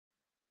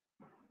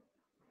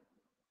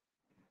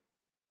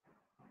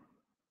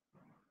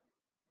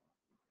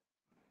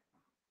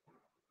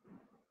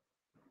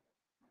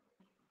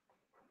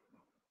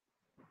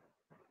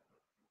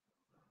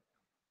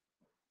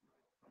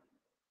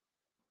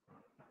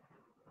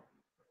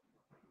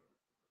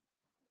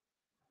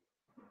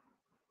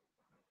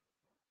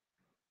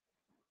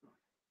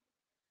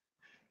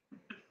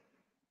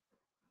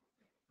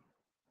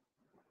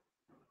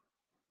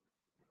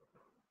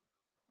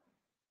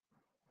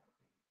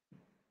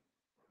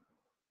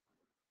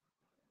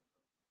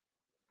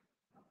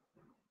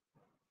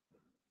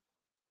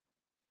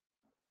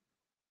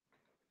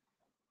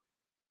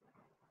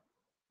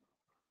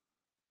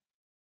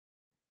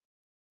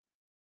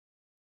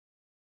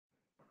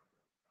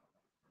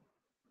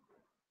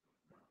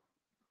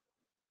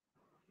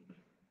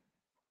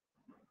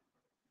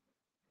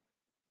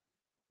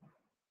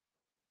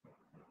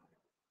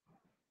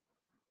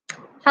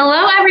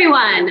Hello,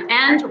 everyone,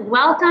 and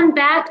welcome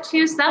back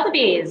to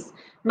Sotheby's.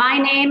 My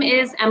name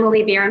is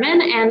Emily Bierman,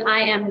 and I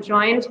am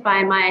joined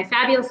by my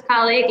fabulous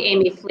colleague,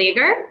 Aimee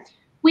Pflieger.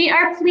 We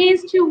are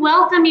pleased to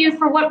welcome you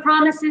for what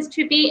promises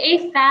to be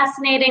a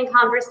fascinating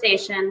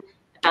conversation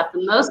about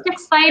the most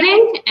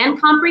exciting and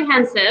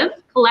comprehensive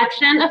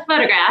collection of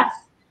photographs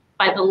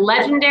by the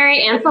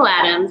legendary Ansel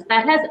Adams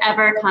that has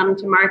ever come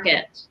to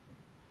market.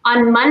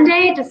 On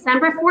Monday,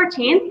 December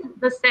 14th,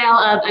 the sale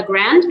of A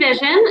Grand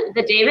Vision,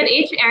 the David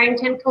H.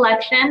 Arrington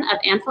collection of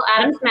Ansel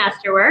Adams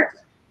Masterworks,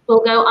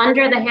 will go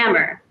under the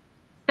hammer.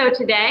 So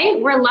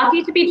today, we're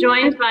lucky to be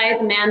joined by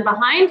the man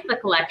behind the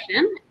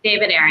collection,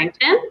 David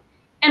Arrington,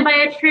 and by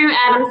a true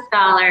Adams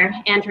scholar,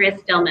 Andrea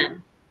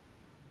Stillman.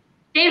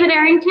 David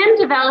Arrington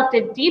developed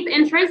a deep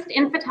interest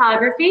in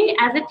photography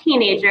as a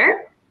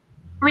teenager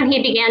when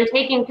he began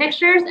taking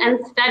pictures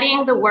and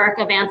studying the work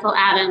of Ansel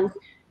Adams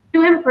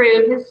to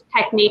improve his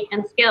technique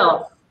and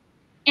skills.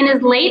 In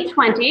his late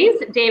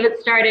 20s, David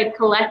started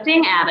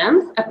collecting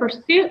Adams, a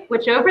pursuit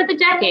which over the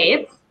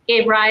decades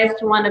gave rise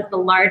to one of the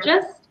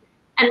largest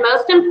and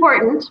most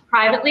important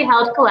privately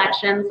held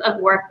collections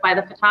of work by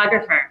the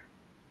photographer.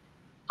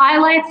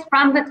 Highlights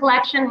from the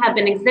collection have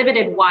been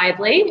exhibited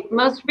widely,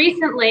 most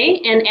recently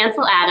in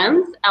Ansel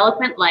Adams'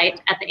 Eloquent Light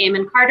at the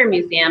Aimee Carter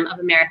Museum of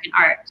American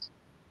Art.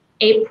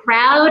 A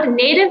proud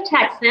native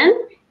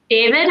Texan,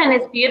 David and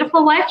his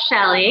beautiful wife,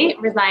 Shelley,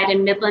 reside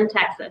in Midland,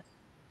 Texas.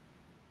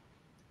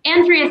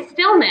 Andrea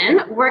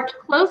Stillman worked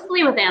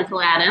closely with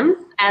Ansel Adams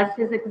as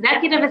his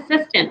executive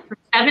assistant for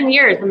 7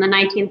 years in the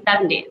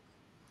 1970s.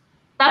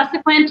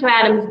 Subsequent to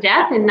Adams'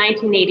 death in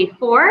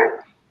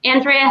 1984,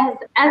 Andrea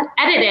has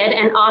edited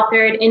and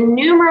authored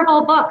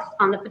innumerable books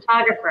on the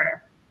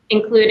photographer,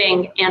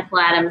 including Ansel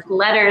Adams'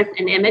 Letters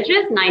and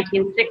Images,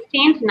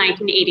 1916 to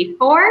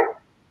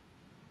 1984,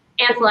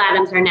 Ansel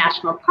Adams' Our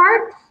National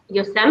Parks,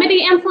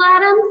 Yosemite Ansel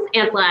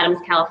Adams,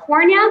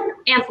 California,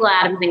 Ansel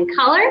Adams in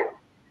Color,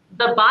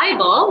 the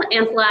Bible,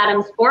 Ansel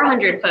Adams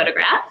 400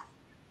 Photographs,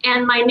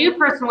 and my new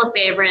personal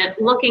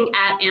favorite, Looking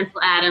at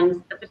Ansel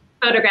Adams, the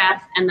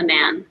Photographs and the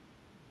Man.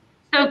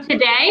 So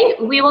today,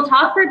 we will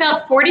talk for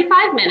about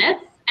 45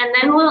 minutes, and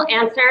then we'll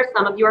answer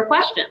some of your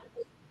questions.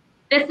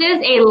 This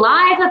is a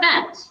live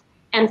event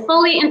and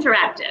fully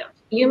interactive.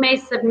 You may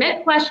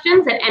submit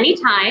questions at any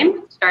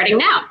time, starting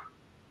now.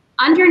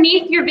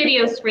 Underneath your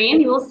video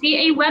screen, you will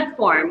see a web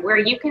form where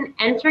you can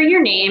enter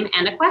your name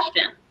and a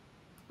question.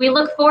 We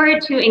look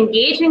forward to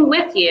engaging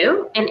with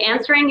you and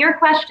answering your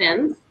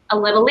questions a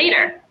little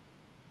later.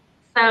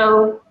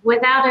 So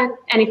without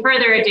any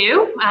further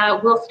ado,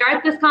 we'll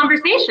start this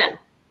conversation.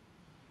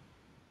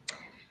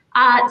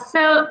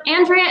 So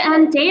Andrea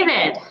and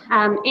David,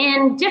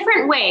 in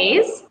different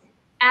ways,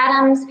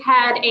 Adams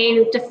had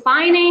a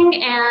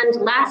defining and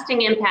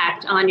lasting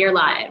impact on your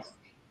lives.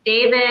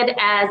 David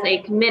as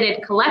a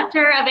committed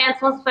collector of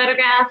Ansel's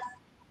photographs,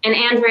 and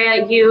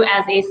Andrea, you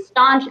as a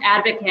staunch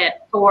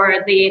advocate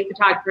for the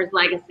photographer's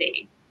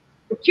legacy.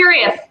 I'm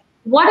curious,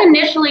 what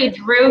initially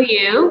drew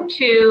you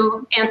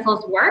to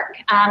Ansel's work,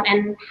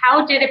 and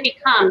how did it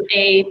become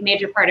a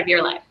major part of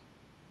your life?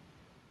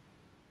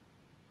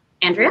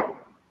 Andrea?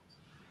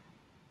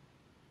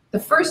 The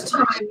first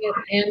time I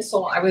met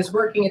Ansel, I was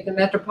working at the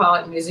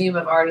Metropolitan Museum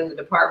of Art in the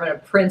Department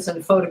of Prints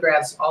and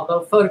Photographs. Although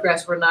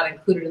photographs were not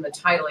included in the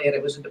title yet,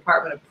 it was a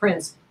Department of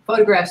Prints.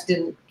 Photographs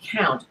didn't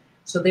count,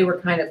 so they were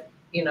kind of,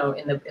 you know,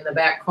 in the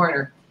back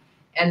corner.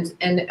 And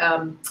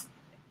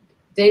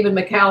David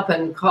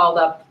McAlpin called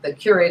up the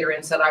curator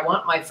and said, "I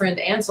want my friend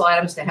Ansel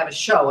Adams to have a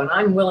show, and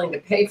I'm willing to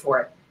pay for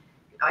it.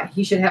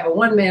 He should have a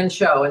one-man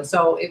show." And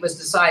so it was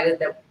decided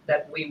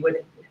that we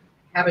would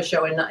have a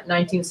show in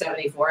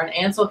 1974, and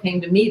Ansel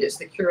came to meet us,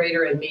 the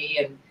curator and me,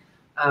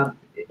 and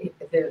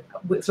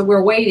so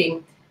we're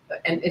waiting,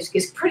 and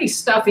it's pretty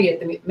stuffy at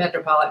the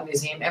Metropolitan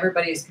Museum.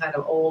 Everybody's kind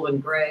of old and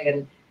gray,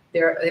 and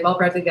they've all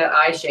practically got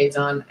eye shades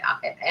on,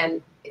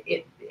 and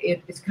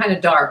it's kind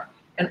of dark.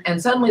 And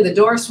suddenly the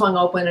door swung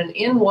open, and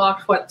in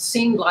walked what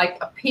seemed like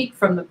a peak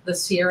from the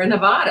Sierra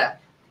Nevada.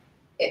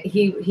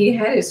 He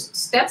had his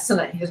Stetson,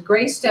 his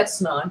gray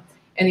Stetson on,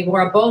 and he wore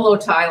a bolo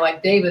tie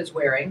like David's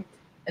wearing,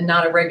 and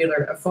not a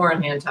regular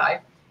four-in-hand tie.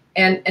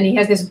 And he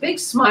has this big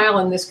smile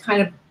and this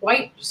kind of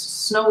white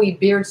snowy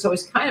beard. So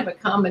it's kind of a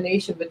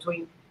combination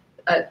between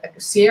a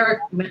Sierra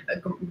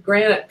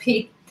granite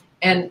peak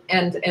and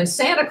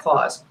Santa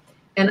Claus.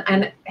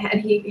 And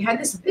he had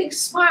this big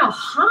smile.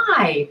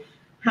 "Hi,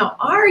 how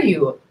are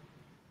you?"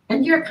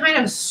 And you're kind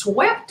of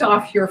swept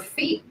off your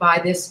feet by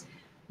this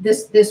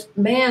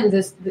man,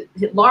 this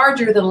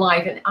larger than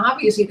life, and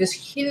obviously this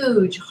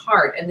huge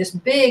heart and this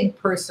big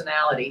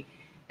personality.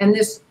 And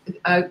this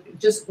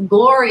just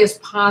glorious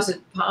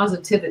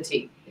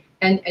positivity,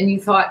 and you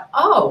thought,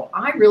 "Oh,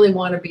 I really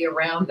want to be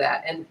around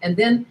that." And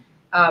then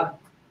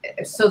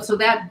so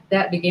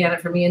that began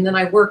it for me. And then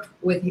I worked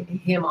with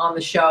him on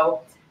the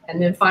show,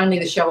 and then finally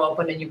the show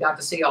opened, and you got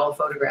to see all the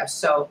photographs.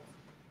 So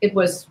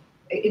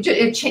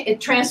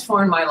it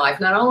transformed my life.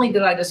 Not only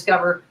did I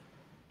discover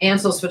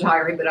Ansel's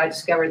photography, but I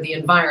discovered the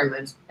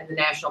environment and the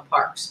national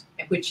parks,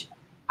 which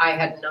I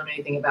hadn't known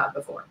anything about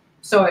before.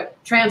 So it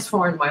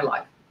transformed my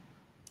life.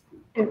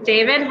 And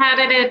David, how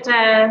did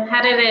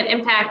it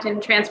impact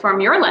and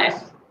transform your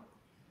life?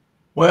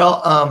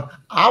 Well,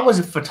 I was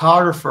a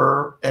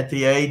photographer at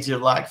the age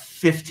of like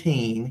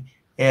 15,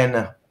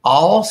 and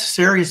all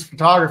serious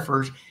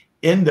photographers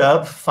end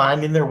up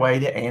finding their way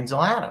to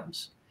Ansel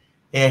Adams.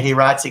 And he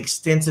writes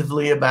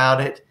extensively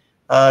about it.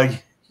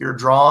 You're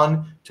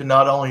drawn to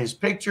not only his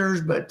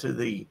pictures, but to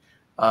the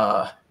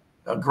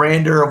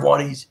grandeur of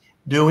what he's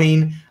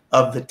doing,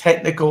 of the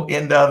technical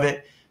end of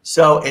it.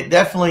 So it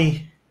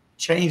definitely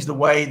changed the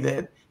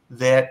way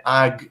that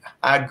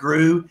I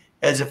grew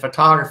as a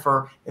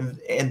photographer, and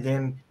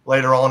then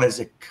later on as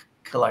a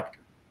collector.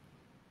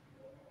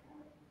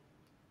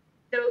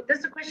 So this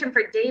is a question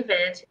for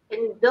David.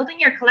 In building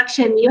your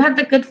collection, you had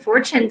the good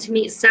fortune to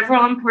meet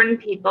several important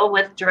people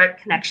with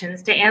direct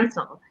connections to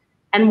Ansel.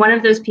 And one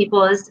of those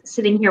people is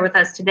sitting here with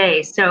us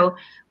today. So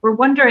we're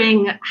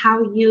wondering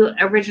how you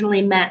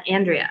originally met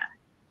Andrea.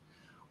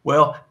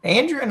 Well,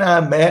 Andrea and I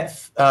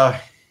met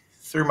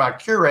through my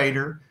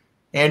curator,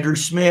 Andrew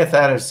Smith,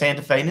 out of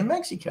Santa Fe, New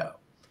Mexico.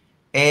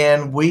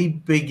 And we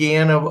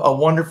began a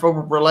wonderful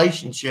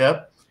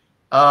relationship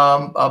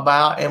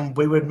and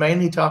we would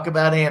mainly talk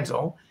about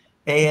Ansel.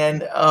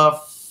 And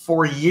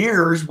for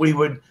years, we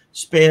would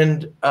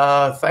spend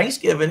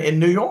Thanksgiving in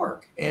New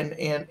York. And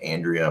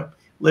Andrea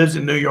lives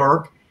in New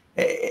York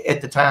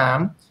at the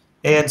time.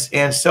 And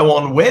so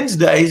on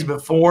Wednesdays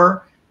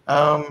before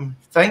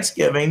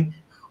Thanksgiving,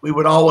 we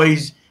would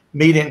always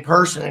meet in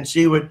person, and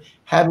she would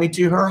have me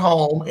to her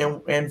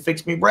home and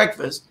fix me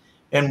breakfast.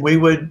 And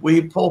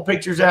we'd pull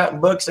pictures out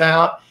and books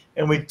out,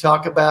 and we'd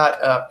talk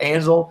about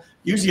Ansel.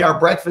 Usually our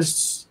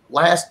breakfasts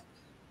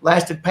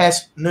lasted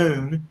past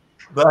noon,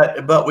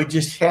 but we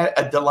just had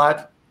a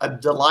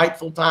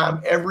delightful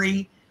time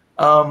every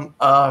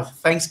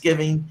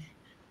Thanksgiving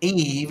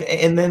Eve.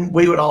 And then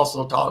we would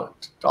also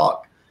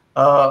talk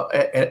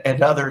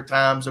at other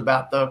times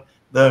about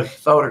the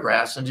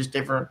photographs and just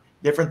different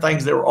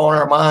things that were on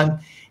our mind.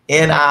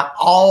 And I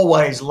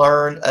always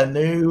learned a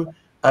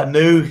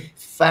new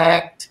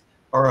fact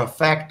or a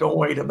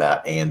factoid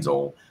about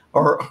Ansel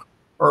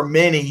or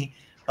many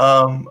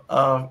from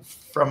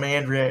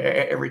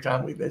Andrea every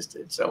time we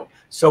visited.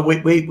 So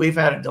we've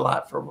had a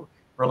delightful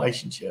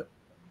relationship.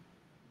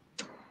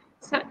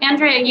 So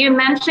Andrea, you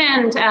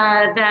mentioned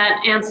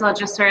that Ansel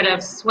just sort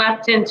of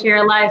swept into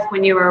your life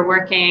when you were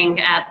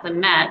working at the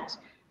Met.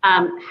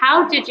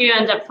 How did you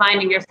end up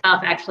finding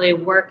yourself actually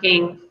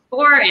working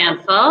for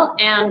Ansel,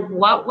 and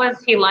what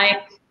was he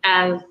like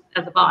as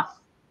a boss?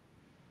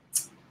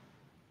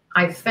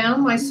 I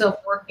found myself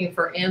working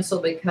for Ansel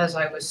because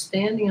I was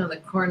standing on the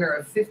corner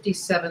of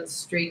 57th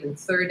Street and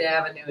 3rd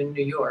Avenue in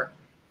New York,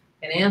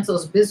 and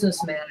Ansel's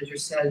business manager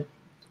said,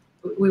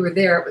 we were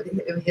there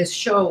with his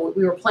show,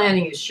 we were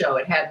planning his show,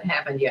 it hadn't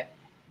happened yet,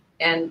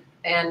 and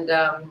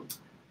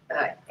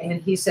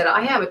he said,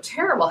 I have a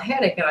terrible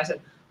headache. And I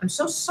said, I'm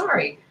so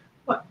sorry,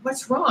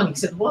 what's wrong? He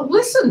said, well,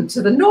 listen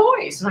to the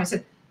noise. And I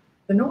said,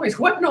 the noise?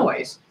 What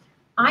noise?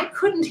 I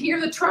couldn't hear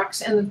the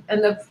trucks and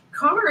the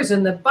cars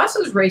and the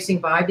buses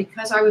racing by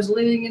because I was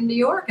living in New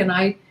York, and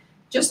I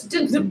just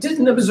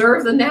didn't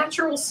observe the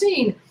natural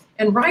scene.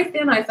 And right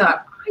then I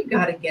thought, I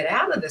got to get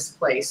out of this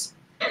place.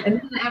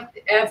 And then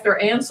after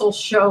Ansel's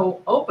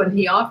show opened,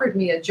 he offered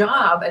me a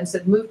job and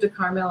said, move to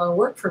Carmel and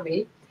work for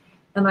me.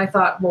 And I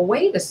thought, well,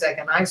 wait a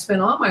second. I've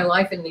spent all my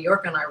life in New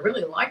York, and I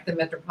really like the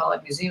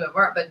Metropolitan Museum of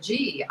Art, but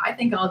gee, I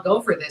think I'll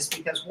go for this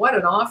because what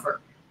an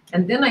offer.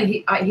 And then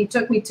he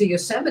took me to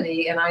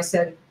Yosemite, and I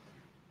said,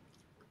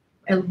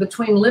 and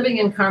between living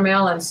in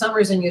Carmel and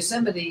summers in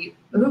Yosemite,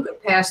 who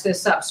could pass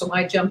this up? So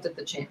I jumped at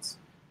the chance.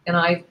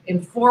 And in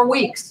 4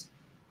 weeks,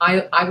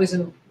 I was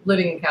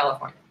living in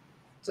California.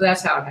 So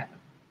that's how it happened.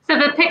 So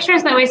the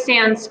pictures that we see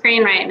on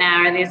screen right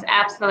now are these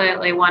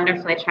absolutely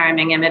wonderfully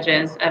charming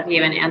images of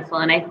you and Ansel.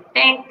 And I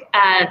think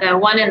the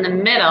one in the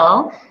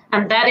middle,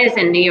 that is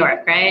in New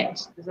York, right?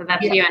 So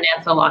that's you and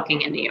Ansel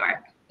walking in New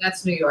York.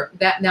 That's New York.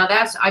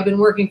 I've been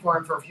working for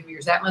him for a few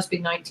years. That must be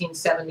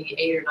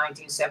 1978 or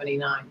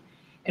 1979.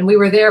 And we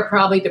were there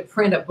probably to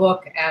print a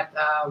book at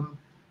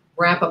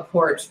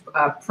Rappaport's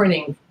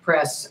printing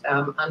press.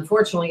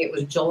 Unfortunately, it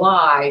was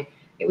July.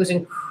 It was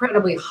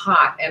incredibly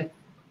hot, and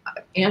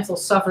Ansel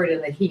suffered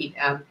in the heat.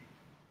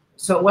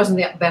 So it wasn't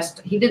the best.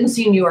 He didn't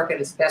see New York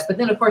at its best. But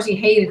then, of course, he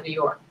hated New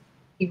York.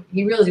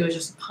 He really was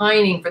just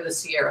pining for the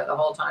Sierra the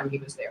whole time he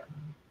was there.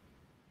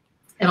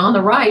 And on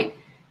the right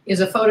is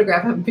a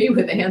photograph of me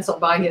with Ansel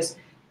by his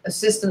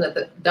assistant,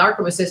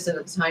 darkroom assistant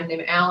at the time,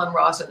 named Alan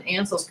Ross, and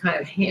Ansel's kind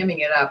of hamming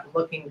it up,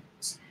 looking,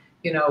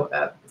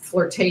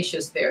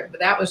 flirtatious there. But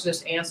that was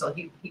just Ansel.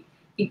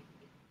 He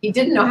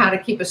didn't know how to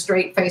keep a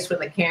straight face when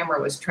the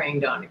camera was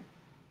trained on him.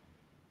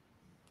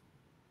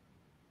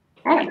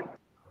 Hey,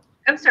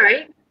 I'm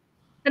sorry.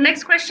 The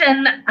next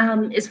question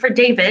is for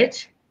David.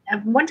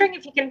 I'm wondering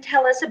if you can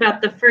tell us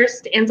about the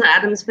first Ansel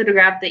Adams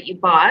photograph that you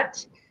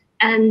bought,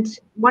 and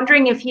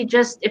wondering if you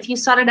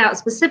sought it out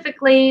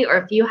specifically, or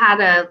if you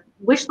had a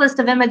wish list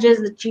of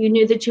images that you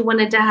knew that you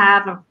wanted to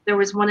have, or if there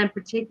was one in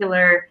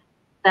particular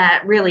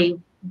that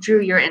really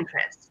drew your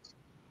interest?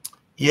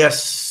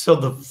 Yes. So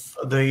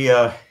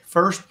the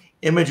first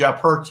image I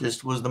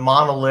purchased was the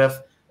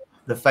monolith,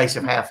 the face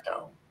of Half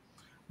Dome.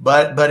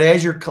 But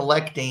as you're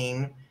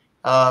collecting,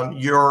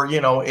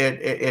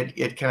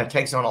 it kind of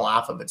takes on a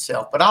life of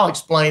itself. But I'll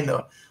explain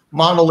the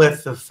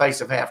monolith, the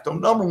face of Half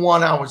Dome. Number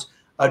one, I was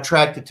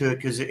attracted to it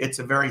because it's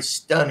a very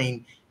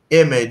stunning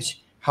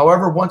image.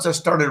 However, once I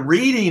started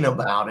reading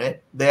about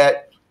it,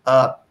 that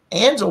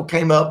Ansel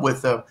came up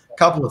with a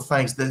couple of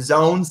things: the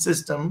zone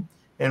system,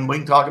 and we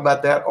can talk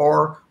about that,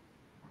 or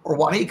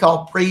what he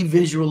called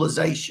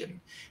pre-visualization,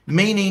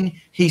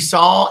 meaning he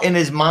saw in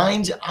his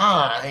mind's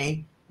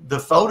eye the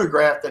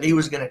photograph that he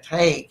was going to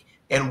take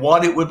and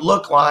what it would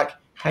look like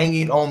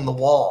hanging on the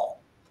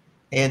wall.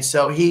 And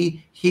so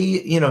he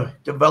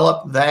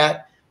developed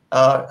that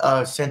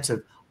sense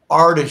of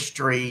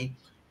artistry,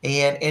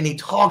 and he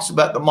talks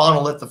about the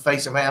monolith, the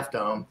face of Half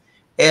Dome,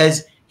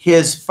 as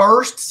his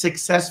first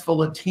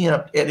successful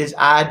attempt at his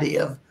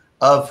idea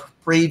of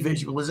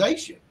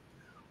pre-visualization.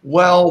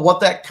 Well,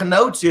 what that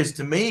connotes is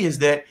to me is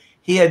that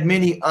he had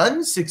many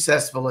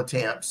unsuccessful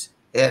attempts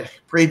at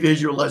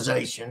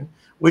pre-visualization,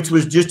 which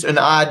was just an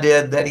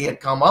idea that he had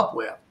come up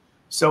with.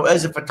 So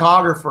as a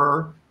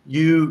photographer,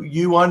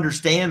 you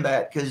understand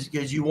that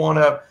because you want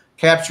to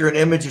capture an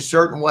image a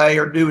certain way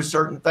or do a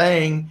certain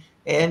thing,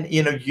 and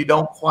you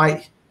don't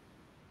quite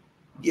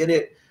get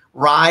it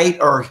right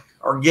or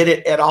get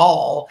it at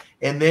all,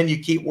 and then you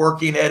keep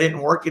working at it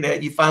and working at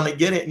it. You finally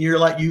get it, and you're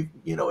like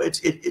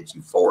it's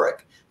euphoric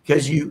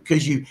because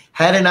you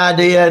had an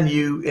idea and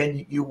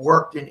you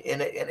worked in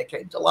it and it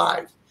came to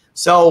life.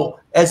 So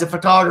as a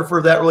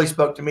photographer, that really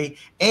spoke to me,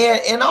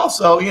 and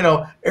also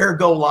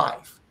ergo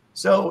life.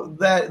 So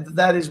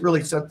that is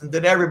really something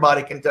that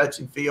everybody can touch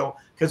and feel,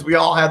 because we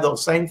all have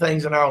those same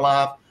things in our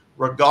life,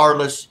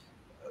 regardless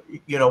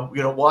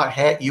what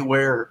hat you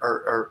wear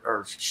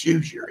or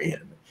shoes you're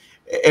in.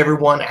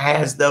 Everyone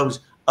has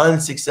those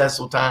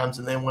unsuccessful times,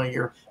 and then when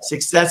you're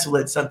successful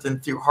at something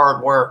through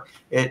hard work,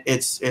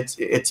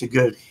 it's a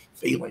good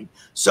feeling.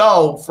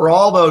 So for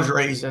all those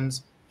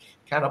reasons,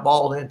 kind of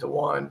balled into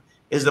one,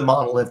 is the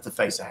monolith, the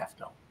face of Half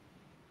Dome.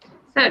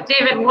 So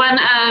David, one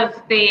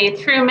of the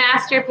true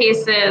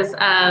masterpieces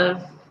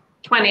of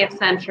 20th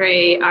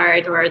century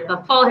art, or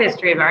the full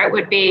history of art,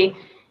 would be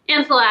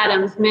Ansel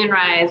Adams'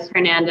 Moonrise,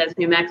 Hernandez,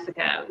 New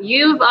Mexico.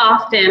 You've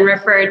often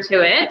referred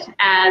to it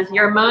as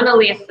your Mona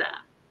Lisa.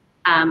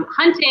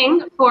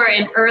 Hunting for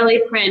an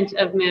early print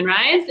of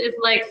Moonrise is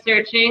like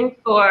searching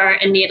for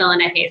a needle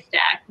in a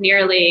haystack,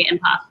 nearly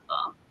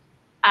impossible.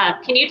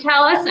 Can you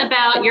tell us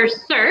about your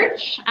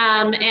search,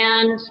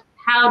 and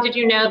how did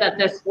you know that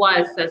this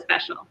was so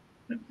special?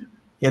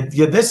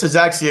 Yeah, this is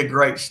actually a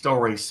great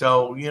story.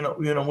 So,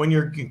 when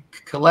you're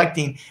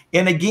collecting,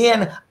 and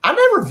again, I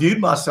never viewed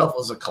myself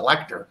as a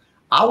collector.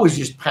 I was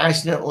just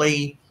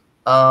passionately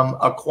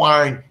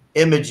acquiring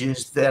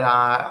images that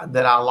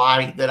I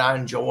liked, that I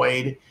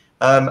enjoyed.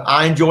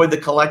 I enjoyed the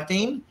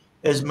collecting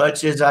as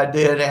much as I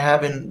did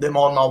having them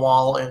on my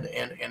wall and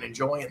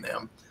enjoying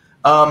them.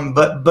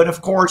 But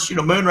of course,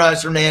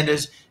 Moonrise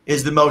Hernandez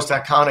is the most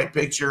iconic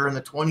picture in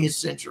the 20th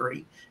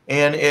century.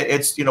 And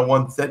it's,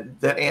 one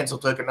that Ansel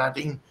took in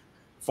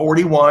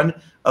 1941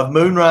 of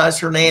Moonrise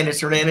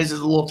Hernandez. Hernandez is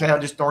a little town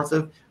just north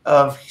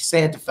of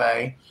Santa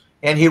Fe.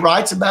 And he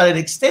writes about it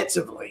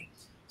extensively.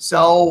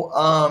 So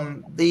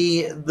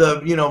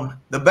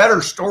the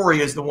better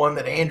story is the one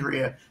that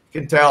Andrea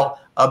can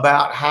tell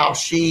about how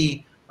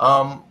she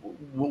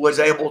was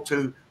able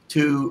to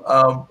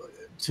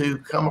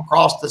come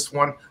across this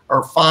one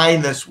or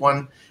find this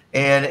one,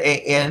 and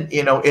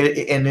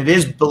it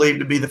is believed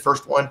to be the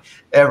first one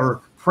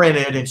ever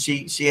printed, and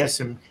she has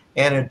some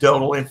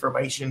anecdotal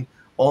information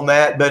on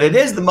that. But it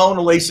is the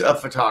Mona Lisa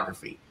of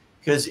photography,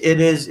 because it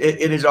is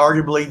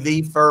arguably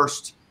the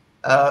first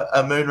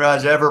a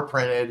moonrise ever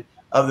printed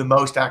of the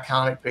most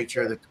iconic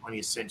picture of the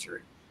 20th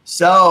century.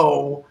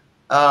 So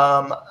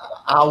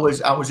I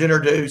was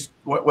introduced.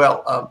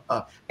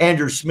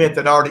 Andrew Smith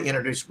had already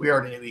introduced. We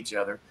already knew each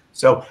other.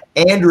 So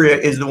Andrea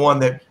is the one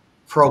that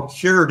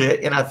procured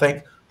it, and I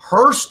think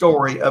her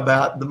story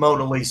about the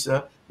Mona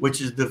Lisa,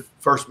 which is the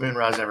first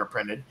moonrise ever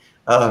printed,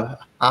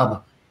 I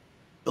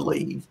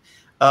believe,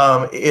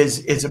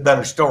 is a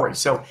better story.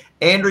 So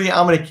Andrea,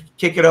 I'm going to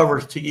kick it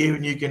over to you,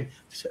 and you can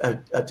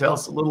tell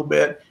us a little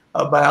bit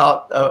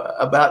about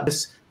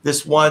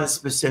this one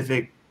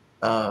specific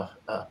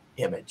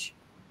image.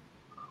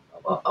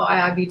 Well,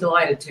 I'd be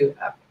delighted to.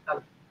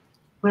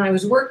 When I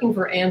was working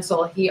for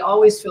Ansel, he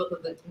always felt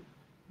that the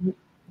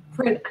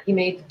print he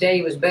made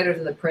today was better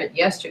than the print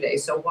yesterday.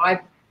 So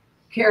why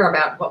care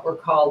about what were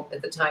called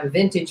at the time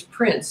vintage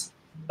prints?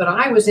 But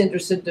I was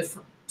interested to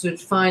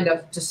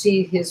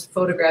see his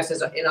photographs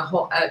as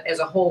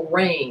a whole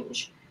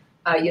range.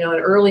 An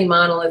early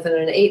monolith and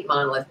an late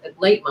monolith,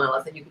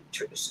 and you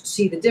could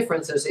see the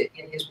differences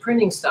in his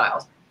printing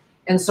styles.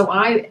 And so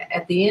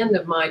at the end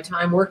of my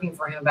time working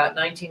for him, about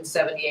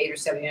 1978 or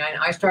 79,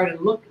 I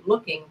started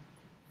looking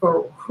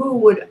for who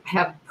would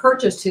have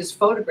purchased his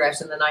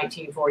photographs in the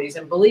 1940s.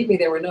 And believe me,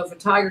 there were no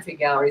photography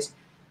galleries.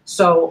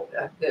 So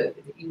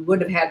you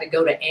would have had to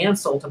go to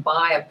Ansel to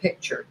buy a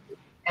picture.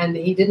 And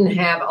he didn't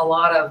have a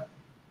lot of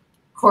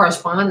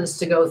correspondence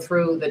to go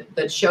through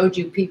that showed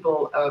you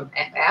people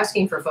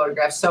asking for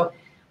photographs. So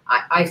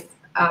I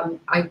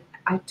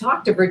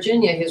talked to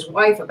Virginia, his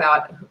wife,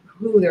 about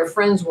who their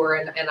friends were,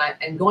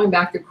 and going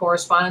back to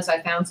correspondence,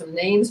 I found some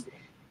names,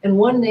 and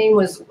one name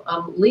was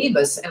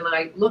Liebes, and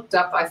I looked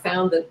up, I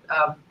found that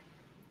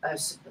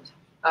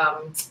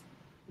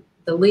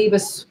the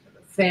Liebes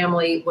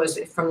family was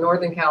from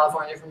Northern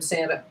California, from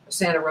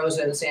Santa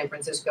Rosa in San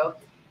Francisco.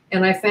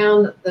 And I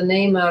found the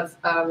name of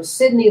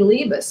Sidney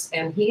Liebes,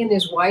 and he and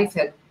his wife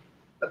had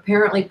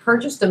apparently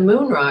purchased a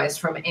moonrise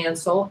from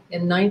Ansel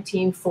in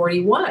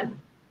 1941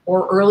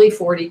 or early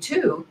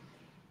 42.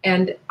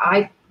 And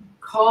I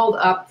called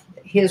up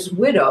his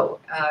widow,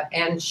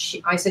 and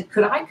I said,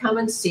 could I come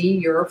and see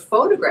your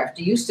photograph?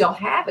 Do you still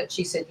have it?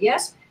 She said,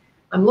 yes,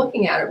 I'm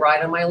looking at it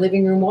right on my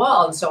living room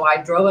wall. And so I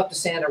drove up to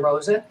Santa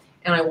Rosa,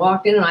 and I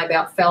walked in, and I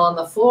about fell on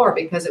the floor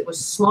because it was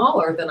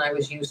smaller than I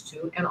was used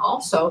to. And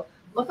also,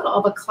 look at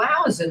all the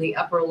clouds in the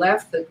upper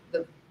left.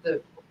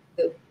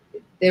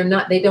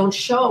 They don't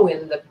show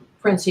in the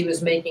prints he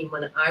was making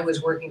when I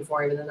was working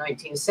for him in the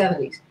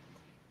 1970s.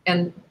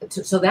 And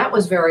so that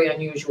was very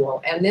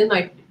unusual. And then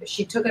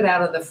she took it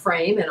out of the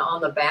frame, and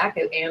on the back,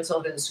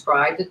 Ansel had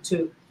inscribed it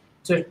to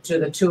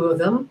the two of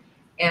them.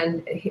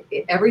 And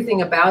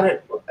everything about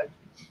it,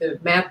 the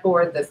mat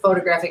board, the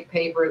photographic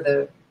paper,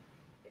 the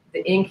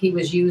ink he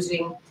was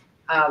using,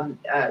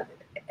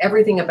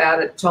 everything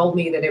about it told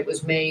me that it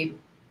was made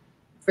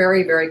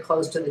very, very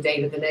close to the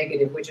date of the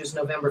negative, which is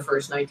November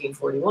 1st,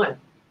 1941.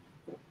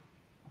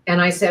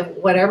 And I said,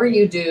 whatever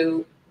you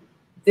do,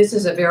 this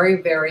is a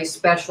very, very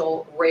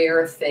special,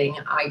 rare thing.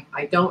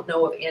 I don't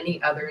know of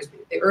any others.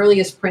 The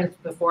earliest prints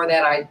before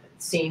that I'd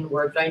seen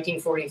were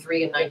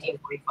 1943 and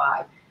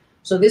 1945.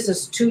 So this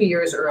is 2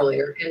 years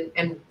earlier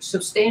and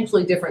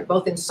substantially different,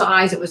 both in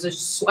size. It was a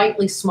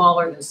slightly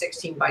smaller than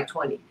 16 by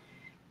 20.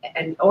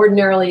 And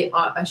ordinarily,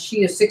 a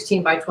sheet of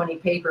 16 by 20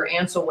 paper,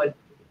 Ansel would,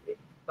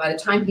 by the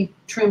time he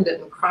trimmed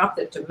it and cropped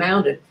it to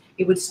mount it,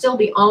 it would still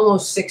be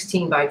almost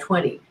 16 by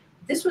 20.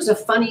 This was a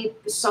funny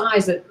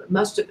size that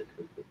must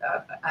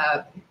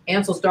have,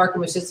 Ansel's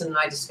darkroom assistant and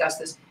I discussed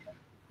this.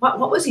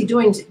 What was he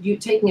doing? You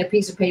taking a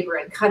piece of paper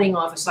and cutting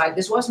off a side?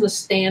 This wasn't a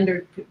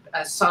standard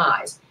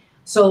size.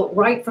 So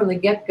right from the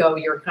get-go,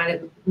 you're kind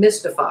of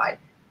mystified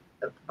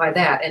by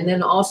that. And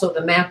then also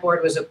the mat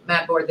board was a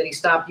mat board that he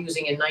stopped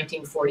using in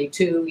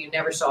 1942. You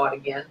never saw it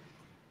again.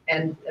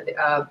 And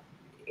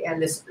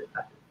this,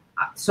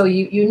 so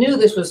you knew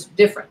this was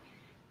different.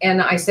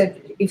 And I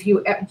said, if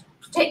you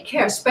take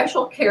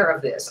special care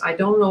of this, I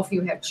don't know if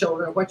you have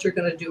children or what you're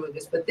going to do with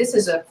this, but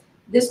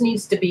this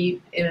needs to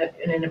be in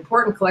an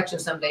important collection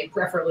someday,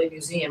 preferably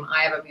museum.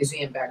 I have a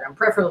museum background,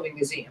 preferably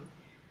museum.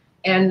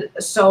 And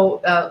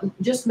so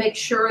just make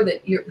sure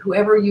that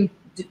whoever you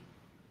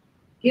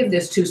give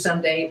this to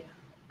someday,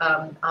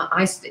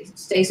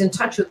 stays in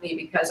touch with me,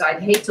 because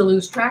I'd hate to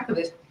lose track of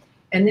this.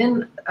 And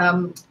then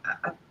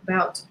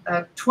about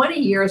 20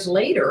 years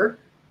later,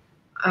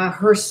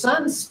 her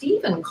son,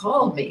 Stephen,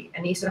 called me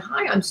and he said,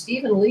 hi, I'm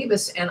Stephen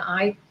Liebes, and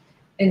I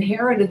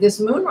inherited this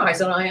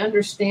moonrise, and I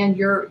understand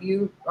you're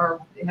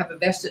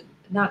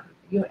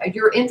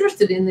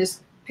interested in this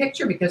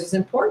picture because it's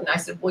important. I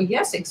said, well,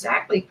 yes,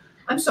 exactly.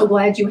 I'm so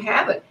glad you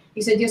have it.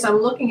 He said, yes,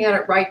 I'm looking at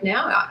it right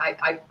now.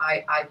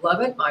 I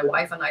love it. My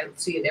wife and I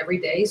see it every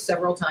day,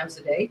 several times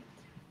a day,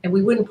 and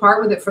we wouldn't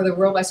part with it for the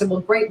world. I said,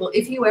 well, great. Well,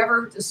 if you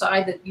ever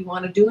decide that you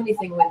want to do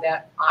anything with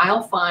that,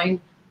 I'll find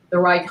the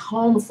right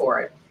home for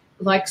it.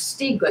 Like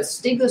Stieglitz.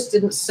 Stieglitz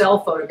didn't sell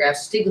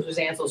photographs. Stieglitz was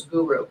Ansel's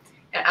guru.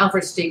 And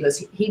Alfred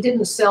Stieglitz, he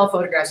didn't sell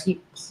photographs. He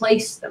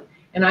placed them.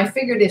 And I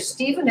figured if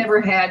Stephen ever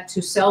had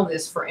to sell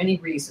this for any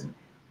reason,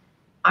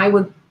 I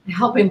would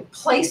help him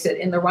place it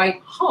in the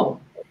right home.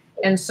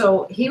 And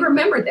so he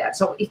remembered that.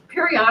 So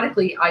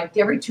periodically,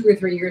 every 2 or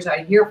 3 years,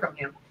 I'd hear from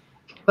him.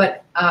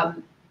 But at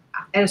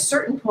a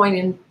certain point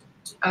in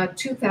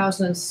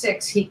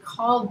 2006, he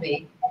called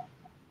me.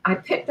 I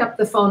picked up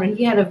the phone, and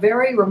he had a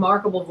very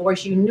remarkable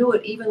voice. You knew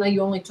it, even though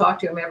you only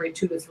talked to him every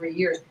 2 to 3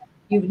 years.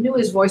 You knew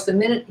his voice the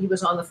minute he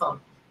was on the phone.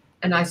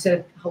 And I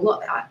said, hello.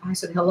 I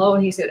said, hello.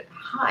 And he said,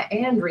 hi,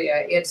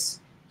 Andrea.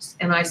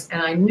 And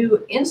I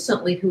knew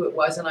instantly who it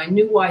was, and I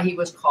knew why he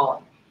was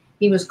calling.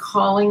 He was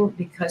calling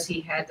because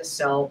he had to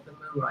sell the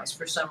moonrise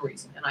for some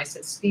reason. And I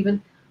said,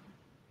 Stephen,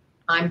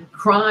 I'm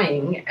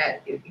crying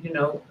at,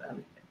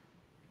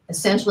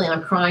 essentially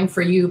I'm crying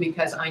for you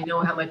because I know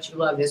how much you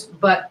love this.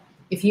 But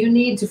if you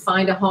need to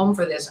find a home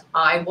for this,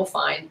 I will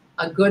find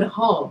a good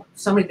home,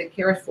 somebody that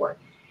cares for it.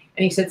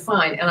 And he said,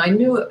 fine. And I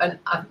knew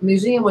a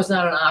museum was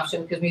not an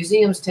option, because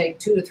museums take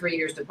 2 to 3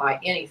 years to buy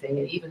anything.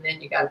 And even then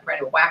you got to try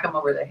to whack them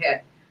over the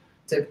head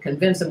to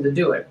convince them to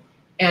do it.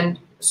 And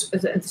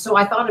so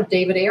I thought of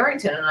David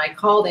Arrington, and I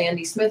called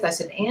Andy Smith. I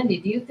said, Andy,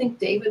 do you think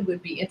David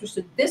would be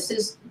interested?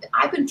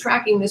 I've been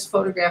tracking this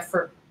photograph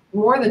for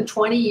more than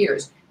 20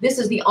 years. This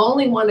is the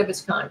only one of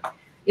its kind.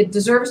 It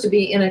deserves to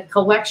be in a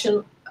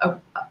collection, a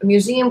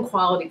museum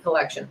quality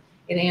collection.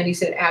 And Andy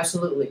said,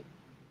 absolutely,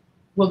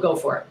 we'll go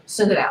for it.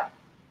 Send it out.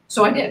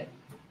 So I did.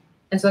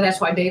 And so that's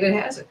why David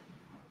has it.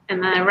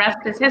 And the rest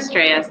is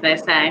history, as they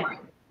say.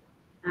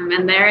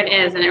 And there it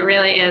is. And it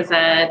really is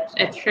a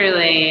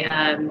truly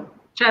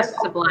just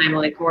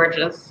sublimely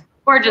gorgeous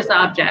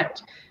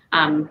object,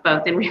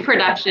 both in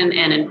reproduction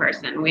and in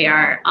person. We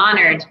are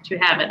honored to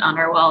have it on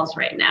our walls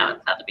right now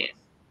at Sotheby's.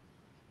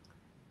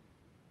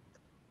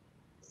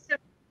 So,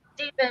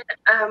 David,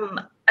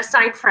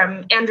 aside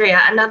from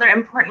Andrea, another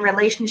important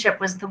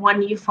relationship was the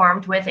one you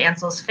formed with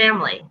Ansel's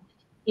family.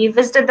 You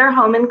visited their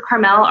home in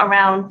Carmel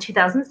around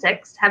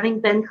 2006, having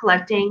been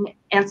collecting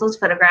Ansel's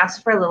photographs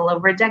for a little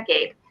over a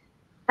decade.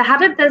 So how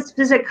did this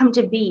visit come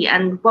to be,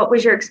 and what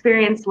was your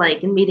experience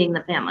like in meeting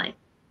the family?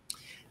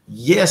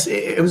 Yes,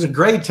 it was a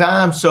great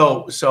time.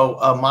 So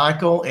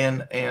Michael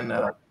and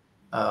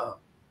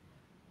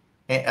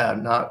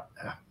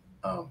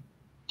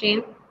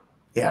Jean?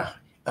 Yeah,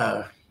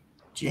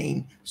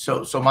 Jean.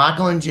 So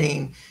Michael and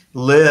Jean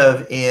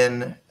live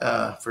in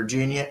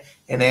Virginia,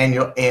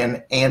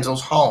 and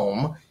Ansel's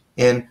home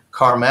in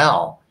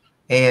Carmel.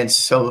 And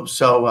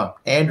so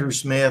Andrew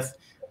Smith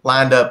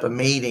lined up a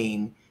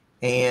meeting,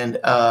 and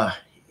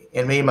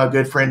me and my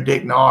good friend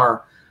Dick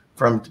Narr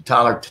from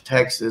Tyler,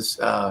 Texas,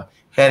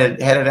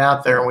 headed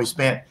out there, and we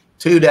spent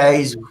 2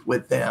 days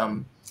with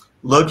them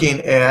looking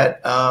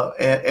at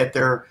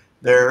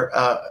their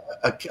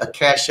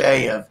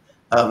cachet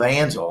of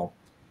Ansel.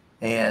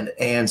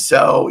 And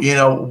so, you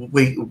know,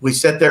 we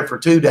sat there for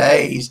 2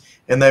 days,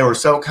 and they were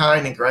so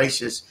kind and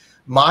gracious.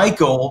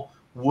 Michael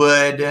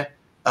would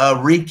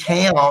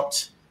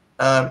recount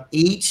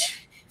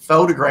each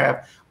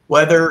photograph,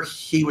 whether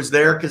he was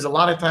there, because a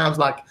lot of times,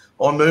 like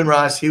on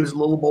Moonrise, he was a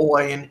little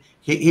boy, and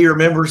he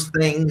remembers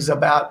things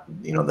about,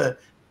 you know, the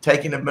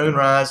taking of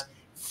Moonrise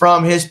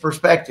from his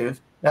perspective.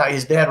 Now,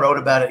 his dad wrote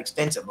about it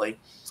extensively.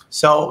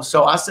 So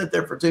I sat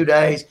there for 2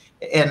 days,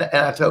 and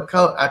I took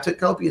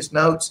copious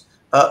notes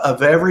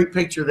of every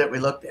picture that we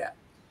looked at,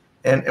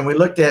 and we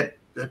looked at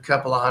a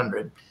couple of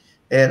hundred,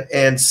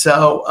 and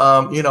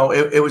so you know,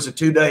 it was a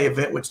 2-day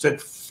event which took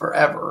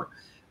forever.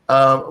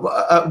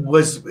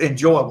 Was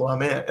enjoyable. I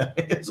mean,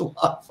 it was a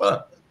lot of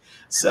fun.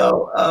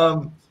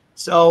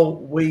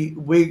 So we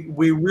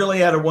really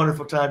had a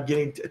wonderful time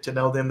getting to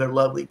know them. They're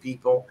lovely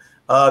people.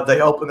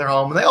 They open their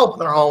home, and they open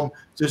their home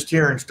just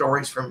hearing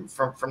stories from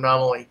not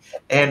only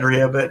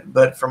Andrea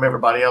but from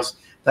everybody else.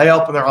 They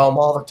open their home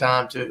all the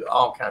time to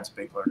all kinds of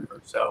people.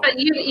 So, but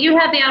you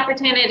had the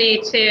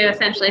opportunity to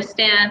essentially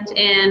stand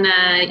in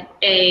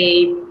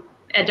a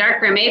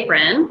darkroom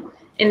apron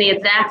in the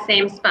exact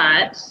same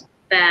spot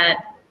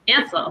that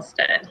Ansel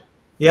stood.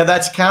 Yeah,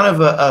 that's kind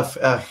of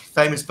a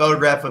famous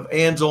photograph of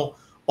Ansel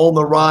on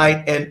the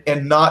right,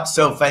 and not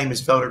so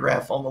famous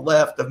photograph on the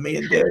left of me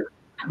and Dick.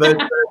 But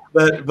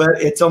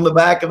it's on the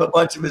back of a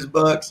bunch of his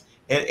books.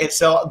 And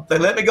so they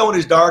let me go in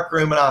his dark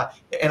room,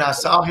 and I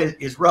saw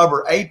his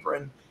rubber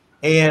apron,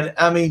 and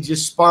I mean,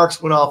 just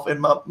sparks went off in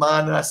my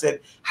mind, and I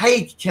said,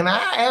 "Hey, can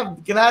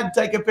I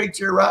take a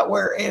picture right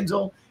where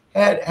Ansel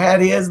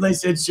had his?" And they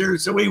said, "Sure."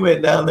 So we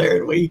went down there,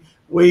 and we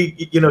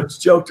you know,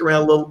 joked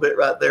around a little bit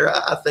right there.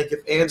 I think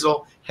if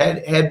Ansel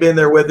had been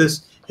there with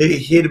us,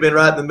 he'd have been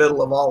right in the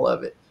middle of all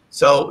of it.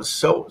 So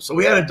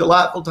we had a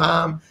delightful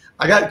time.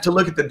 I got to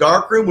look at the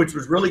dark room, which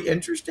was really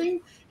interesting.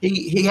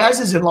 He has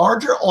his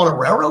enlarger on a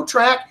railroad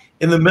track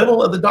in the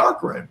middle of the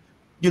dark room.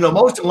 You know,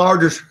 most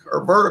enlargers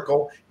are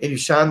vertical, and you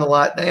shine the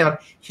light down.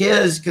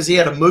 His, because he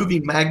had a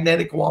moving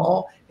magnetic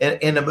wall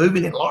and a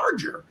moving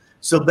enlarger.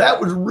 So that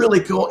was really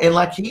cool. And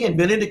like he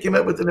invented it, came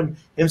up with it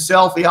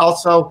himself. He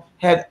also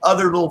had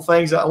other little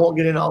things, I won't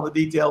get into all the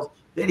details,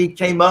 that he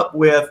came up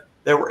with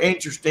that were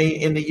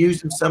interesting, and they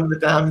used them some of the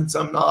time and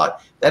some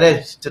not. That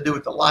has to do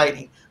with the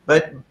lighting.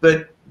 But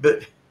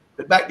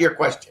back to your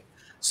question.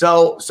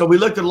 So we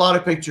looked at a lot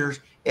of pictures,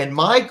 and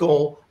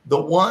Michael, the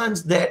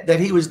ones that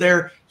he was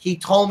there, he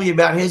told me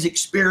about his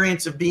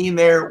experience of being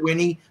there when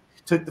he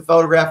took the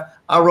photograph.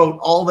 I wrote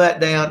all that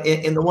down,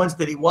 and the ones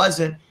that he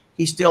wasn't,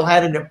 he still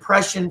had an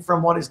impression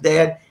from what his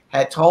dad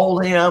had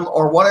told him,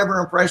 or whatever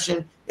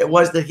impression it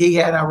was that he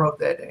had. I wrote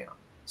that down.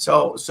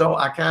 So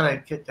I kind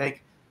of could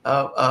take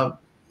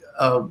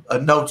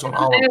notes on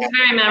all of it. It that. was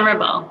very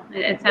memorable.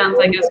 It sounds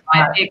like it was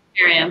quite the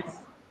experience.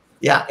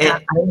 Yeah, and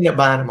I ended up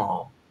buying them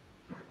all.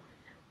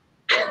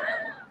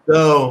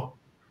 So,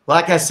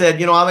 like I said,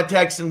 you know, I'm a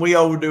Texan. We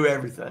overdo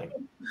everything.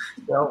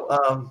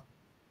 So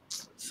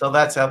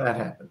that's how that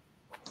happened.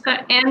 So,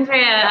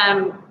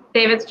 Andrea,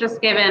 David's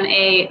just given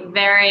a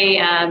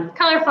very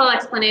colorful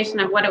explanation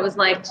of what it was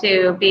like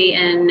to be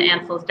in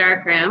Ansel's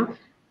darkroom.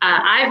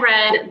 I've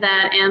read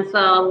that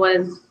Ansel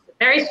was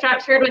very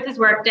structured with his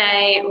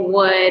workday,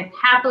 would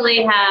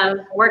happily have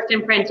worked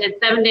and printed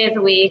 7 days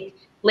a week,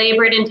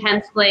 labored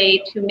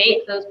intensely to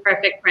make those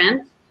perfect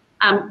prints.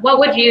 What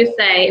would you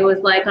say it was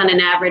like on an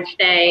average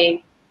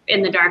day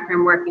in the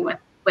darkroom working with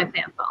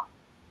Ansel?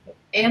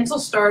 Ansel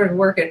started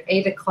work at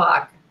 8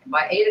 o'clock.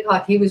 By 8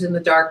 o'clock, he was in the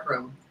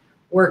darkroom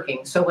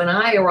working. So when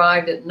I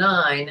arrived at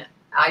 9,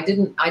 I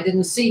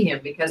didn't see him,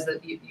 because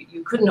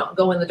you couldn't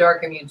go in the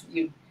darkroom.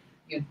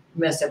 you'd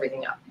mess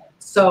everything up.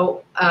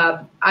 So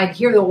I'd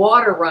hear the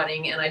water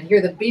running, and I'd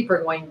hear the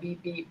beeper going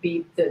beep, beep,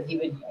 beep, that he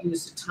would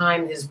use to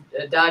time his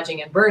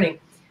dodging and burning.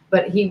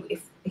 But he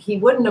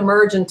wouldn't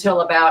emerge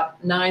until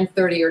about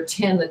 9:30 or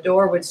 10. The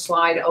door would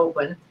slide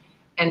open,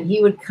 and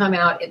he would come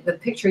out. The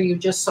picture you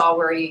just saw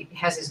where he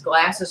has his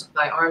glasses,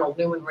 by Arnold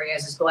Newman, where he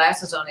has his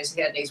glasses on his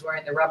head and he's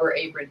wearing the rubber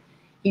apron.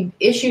 He'd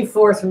issue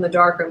forth from the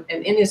darkroom,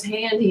 and in his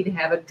hand he'd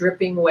have a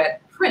dripping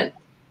wet print.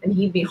 And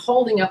he'd be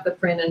holding up the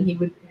print, and he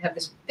would have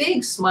this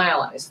big smile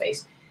on his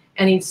face.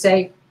 And he'd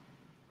say,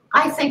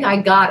 "I think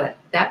I got it."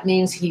 That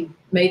means he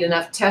made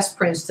enough test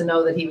prints to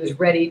know that he was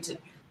ready to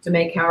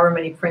make however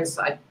many prints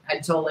I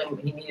told him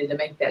he needed to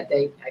make that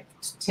day, like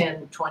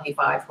 10,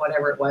 25,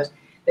 whatever it was,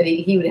 that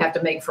he would have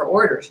to make for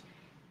orders.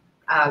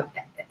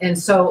 And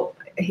so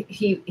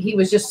he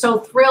was just so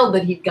thrilled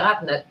that he'd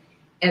gotten it.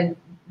 And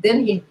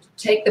then he'd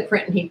take the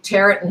print and he'd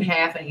tear it in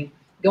half, and he'd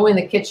go in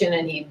the kitchen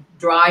and he'd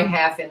dry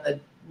half in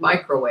the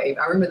microwave.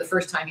 I remember the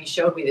first time he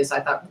showed me this, I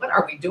thought, what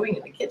are we doing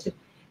in the kitchen?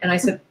 And I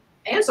said,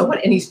 Ansel,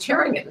 what? And he's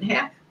tearing it in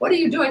half. What are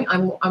you doing?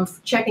 I'm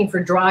checking for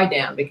dry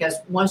down, because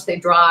once they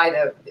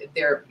dry,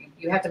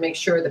 you have to make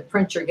sure the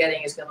print you're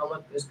getting is going to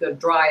look as good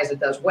dry as it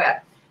does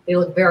wet. They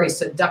look very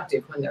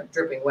seductive when they're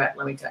dripping wet,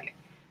 let me tell you.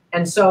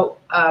 And so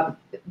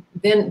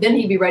then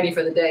he'd be ready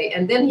for the day,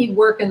 and then he'd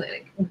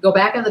go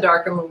back in the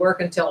darkroom and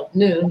work until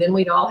noon. Then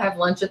we'd all have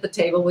lunch at the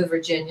table with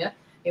Virginia.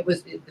 It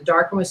was the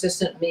darkroom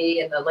assistant,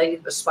 me, and the lady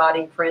that was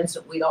spotting prints.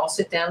 We'd all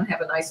sit down and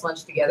have a nice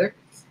lunch together.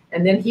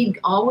 And then he'd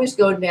always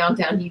go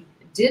downtown. He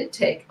did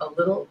take a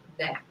little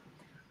nap.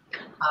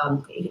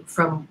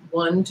 From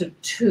 1 to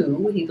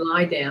 2, he'd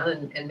lie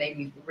down and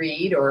maybe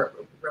read or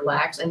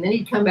relax. And then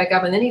he'd come back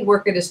up, and then he'd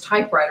work at his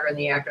typewriter in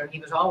the afternoon. He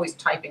was always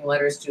typing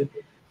letters to,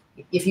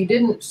 if you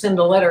didn't send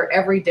a letter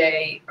every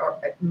day, or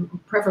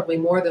preferably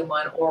more than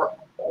one,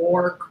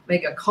 or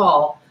make a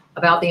call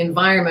about the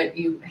environment,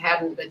 you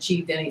hadn't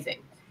achieved anything.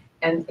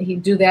 And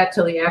he'd do that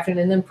till the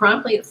afternoon. And then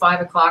promptly at 5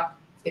 o'clock,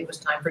 it was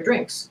time for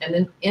drinks. And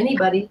then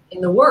anybody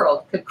in the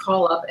world could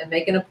call up and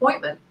make an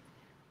appointment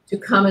to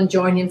come and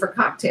join him for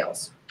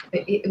cocktails.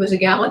 It was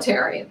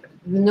egalitarian.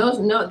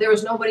 There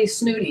was nobody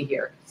snooty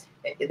here.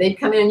 They'd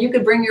come in and you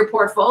could bring your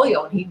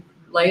portfolio, and he'd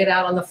lay it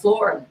out on the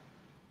floor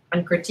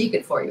and critique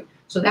it for you.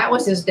 So that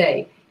was his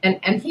day.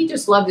 And he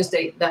just loved his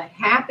day. The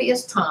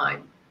happiest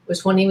time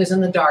was when he was in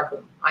the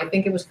darkroom. I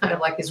think it was kind of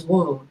like his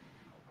womb.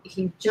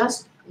 He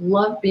just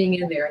loved being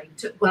in there.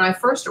 When I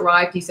first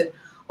arrived, he said,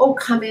 "Oh,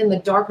 come in the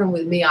darkroom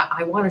with me.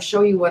 I want to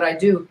show you what I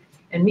do."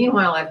 And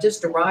meanwhile, I've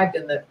just arrived,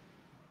 and the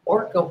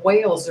orca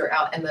whales are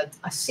out, and the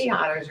sea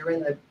otters are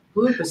in the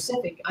blue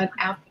Pacific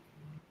out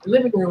the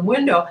living room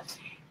window.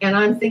 And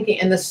I'm thinking,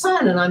 and the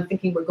sun, and I'm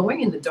thinking, we're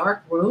going in the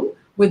dark room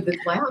with the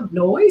loud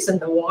noise and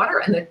the water,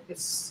 and the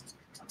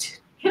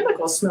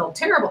chemicals smell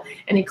terrible.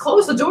 And he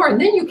closed the door,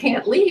 and then you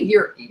can't leave.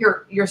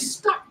 You're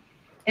stuck.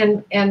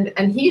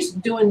 And he's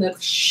doing the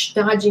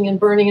dodging and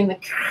burning and the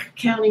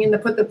counting and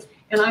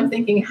and I'm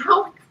thinking,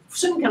 how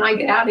soon can I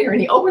get out of here?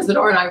 And he opens the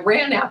door, and I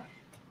ran out.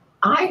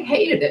 I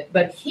hated it,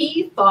 but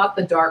he thought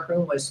the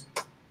darkroom was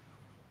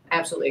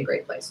absolutely a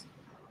great place.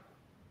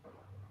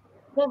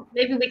 Well,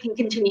 maybe we can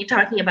continue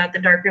talking about the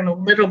darkroom a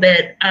little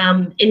bit.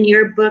 In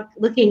your book,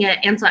 looking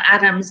at Ansel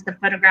Adams, The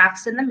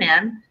Photographs and the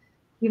Man,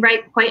 you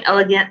write quite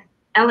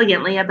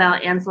elegantly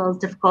about Ansel's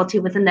difficulty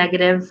with the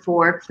negative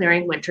for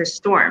clearing winter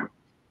storm.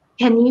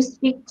 Can you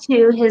speak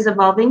to his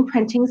evolving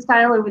printing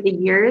style over the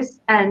years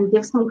and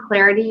give some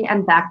clarity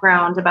and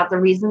background about the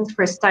reasons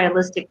for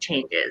stylistic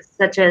changes,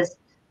 such as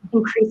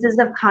increases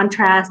of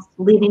contrast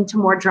leading to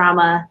more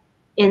drama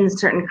in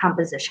certain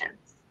compositions?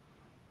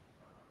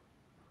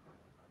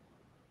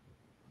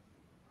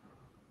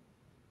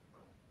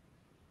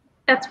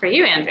 That's for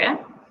you, Andrea.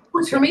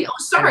 What's for me? Oh,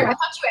 sorry. I thought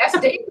you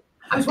asked David.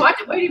 I was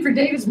waiting for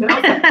David's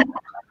mouth.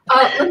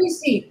 Let me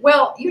see.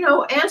 Well,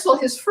 Ansel,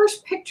 his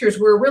first pictures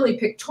were really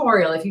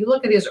pictorial. If you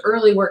look at his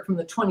early work from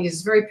the 20s,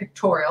 it's very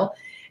pictorial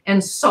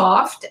and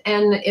soft.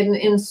 And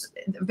in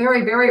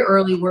very, very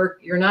early work,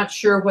 you're not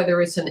sure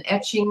whether it's an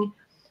etching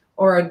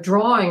or a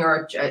drawing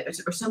or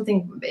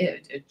something,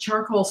 a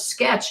charcoal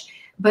sketch.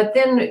 But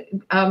then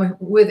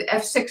with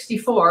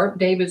F64,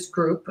 David's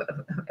group,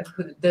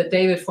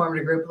 David formed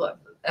a group.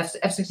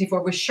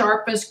 F64 was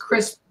sharpness,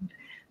 crisp,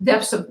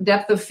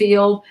 depth of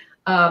field,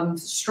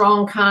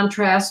 strong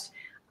contrast.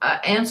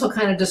 Ansel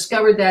kind of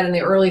discovered that in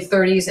the early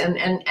 30s,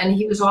 and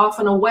he was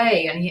often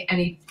away,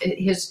 and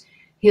his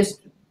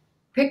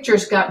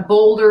pictures got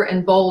bolder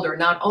and bolder,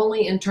 not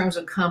only in terms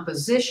of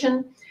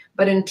composition,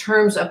 but in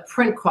terms of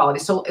print quality.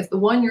 So if the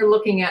one you're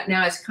looking at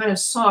now is kind of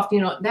soft,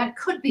 that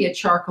could be a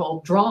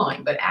charcoal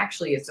drawing, but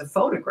actually it's a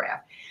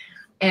photograph.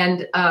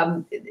 And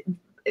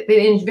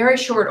in very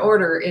short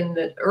order,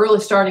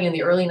 starting in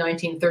the early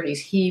 1930s,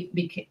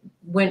 he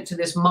went to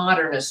this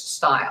modernist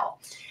style.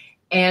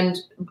 And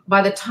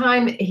by the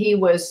time he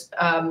was,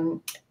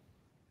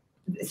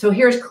 so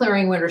here's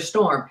Clearing Winter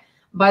Storm.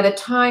 By the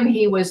time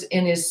he was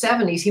in his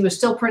 70s, he was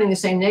still printing the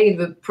same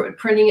negative, but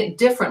printing it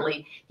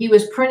differently. He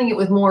was printing it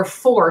with more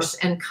force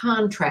and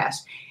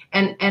contrast.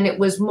 and it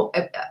was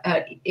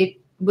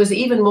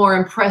even more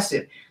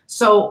impressive.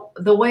 So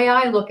the way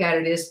I look at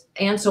it is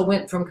Ansel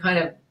went from kind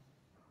of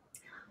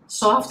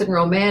soft and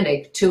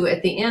romantic to,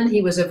 at the end,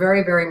 he was a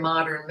very, very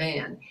modern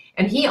man.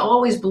 And he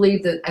always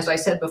believed that, as I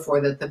said before,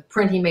 that the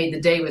print he made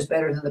the day was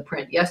better than the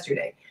print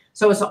yesterday.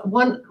 So it's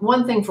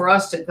one thing for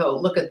us to go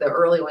look at the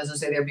early ones and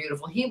say they're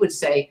beautiful. He would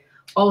say,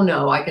 oh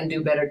no, I can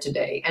do better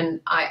today. And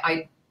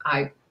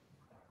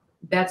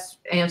that's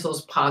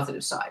Ansel's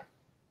positive side.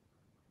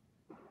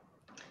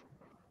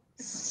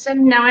 So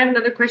now I have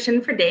another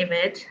question for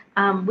David.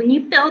 When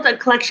you build a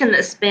collection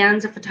that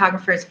spans a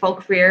photographer's full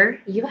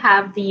career, you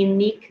have the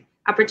unique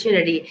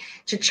opportunity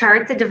to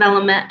chart the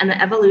development and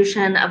the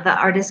evolution of the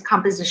artist's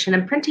composition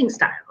and printing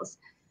styles.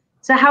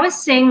 So how is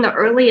seeing the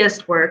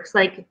earliest works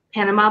like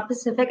Panama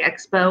Pacific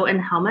Expo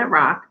and Helmet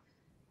Rock,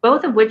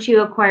 both of which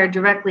you acquired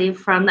directly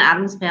from the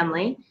Adams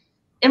family,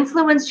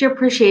 influenced your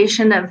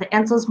appreciation of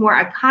Ansel's more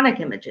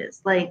iconic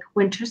images like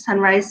Winter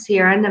Sunrise,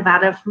 Sierra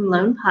Nevada from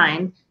Lone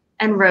Pine,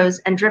 and Rose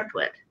and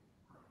Driftwood?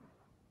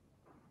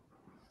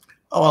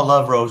 Oh, I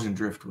love Rose and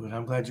Driftwood.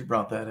 I'm glad you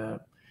brought that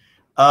up.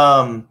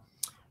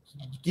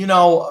 You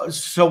know,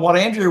 so what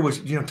Andrea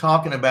was,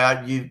 talking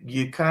about,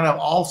 you kind of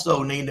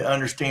also need to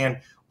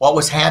understand what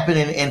was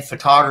happening in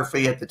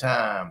photography at the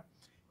time.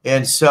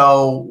 And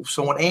so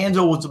when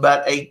Ansel was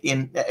about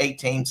 18,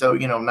 so,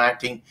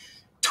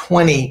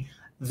 1920,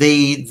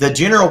 the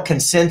general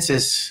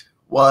consensus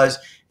was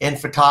in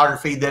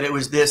photography that it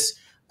was this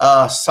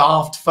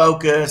soft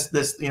focus,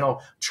 this,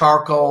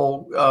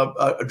 charcoal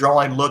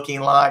drawing looking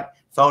like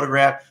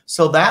photograph.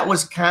 So that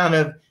was kind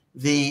of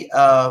the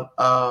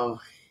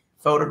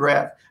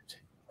photograph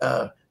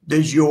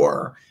du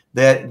jour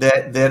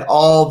that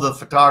all the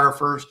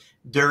photographers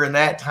during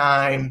that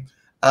time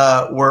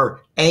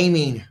were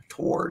aiming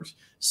towards.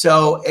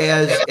 So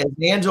as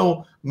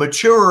Ansel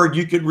matured,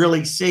 you could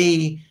really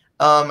see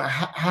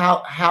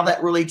how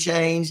that really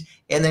changed.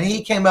 And then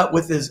he came up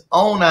with his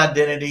own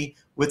identity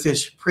with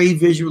his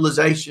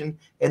pre-visualization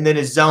and then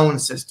his zone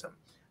system.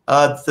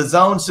 The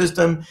zone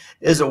system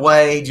is a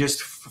way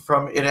just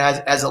from, it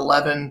has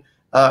 11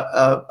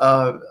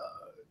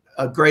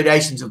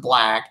 gradations of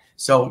black.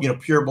 So,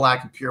 pure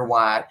black and pure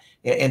white.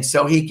 And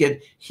so he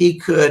could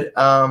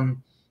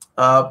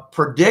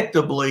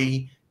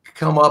predictably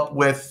come up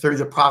with, through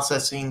the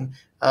processing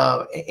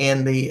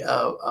and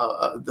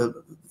the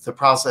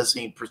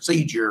processing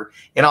procedure,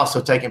 and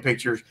also taking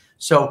pictures.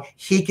 So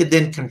he could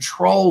then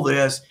control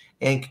this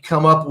and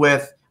come up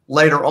with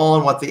later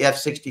on what the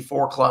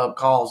F64 Club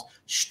calls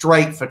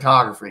straight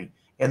photography.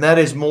 And that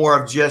is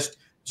more of just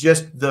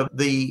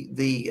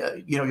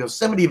the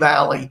Yosemite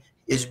Valley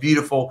is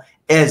beautiful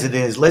as it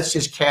is. Let's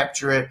just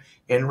capture it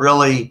and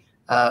really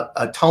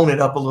tone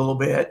it up a little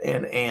bit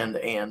and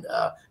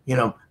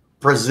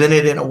present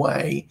it in a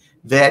way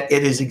that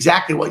it is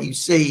exactly what you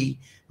see,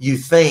 you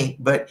think,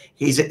 but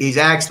he's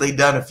actually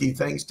done a few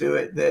things to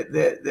it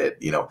that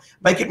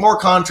make it more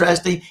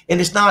contrasting. And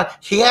it's not,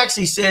 he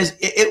actually says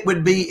it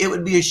would be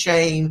a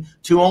shame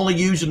to only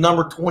use a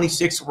number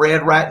 26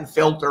 red Ratten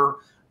filter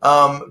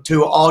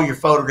to all your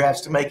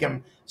photographs to make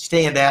them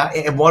stand out.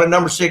 And what a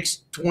number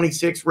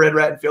 26 red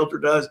Ratten filter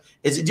does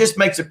is it just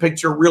makes a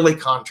picture really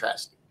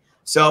contrasting.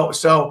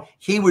 So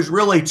he was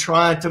really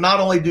trying to not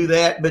only do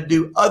that, but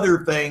do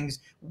other things,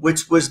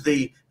 which was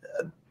the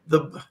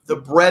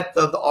breadth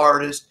of the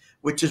artist,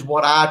 which is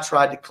what I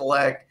tried to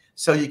collect.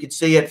 So you could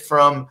see it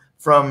from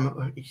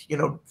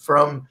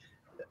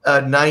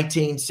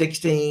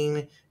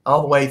 1916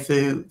 all the way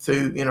through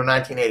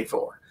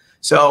 1984.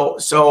 So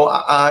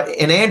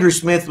and Andrew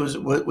Smith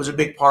was a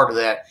big part of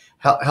that,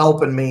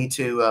 helping me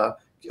to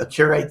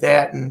curate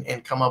that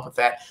and come up with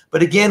that.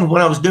 But again,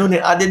 when I was doing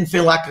it, I didn't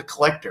feel like a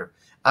collector.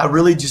 I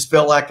really just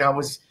felt like I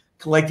was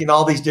collecting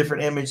all these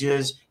different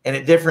images, and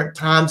at different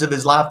times of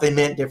his life, they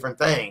meant different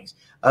things.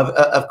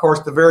 Of course,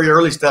 the very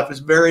early stuff is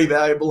very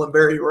valuable and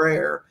very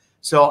rare.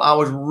 So I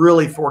was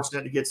really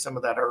fortunate to get some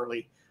of that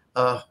early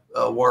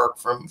work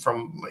from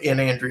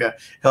Andrea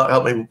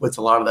helped me with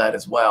a lot of that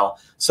as well.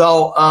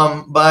 So,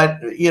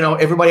 but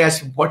everybody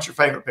asks, what's your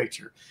favorite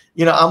picture?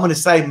 I'm going to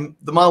say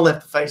the Mona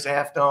Left to Face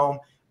Half Dome,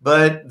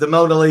 but the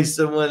Mona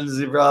Lisa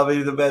one's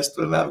probably the best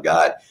one I've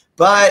got.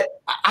 But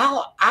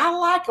I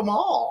like them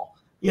all.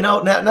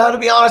 Now to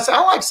be honest,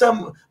 I like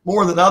some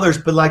more than others.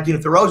 But like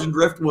the Rose and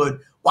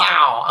Driftwood,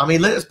 wow! I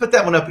mean, let's put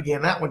that one up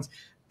again. That one's,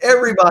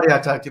 everybody I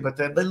talk to about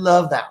that, they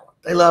love that one.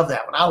 They love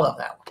that one. I love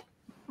that one.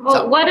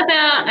 Well, what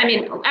about,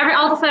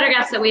 all the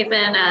photographs that we've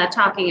been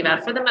talking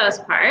about, for the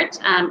most part,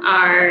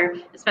 are,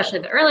 especially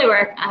the early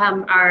work,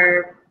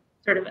 are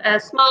sort of a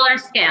smaller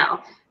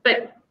scale.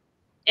 But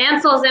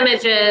Ansel's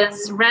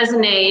images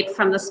resonate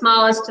from the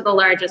smallest to the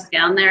largest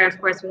scale. And there, of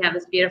course, we have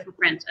this beautiful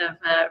print of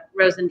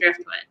Rose and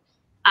Driftwood.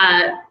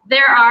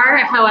 There are,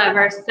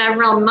 however,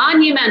 several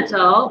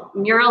monumental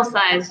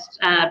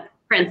mural-sized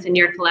prints in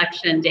your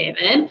collection,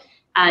 David.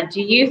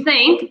 Do you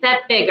think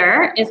that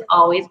bigger is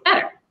always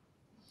better?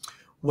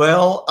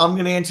 Well, I'm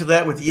going to answer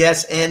that with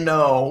yes and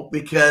no,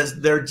 because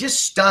they're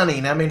just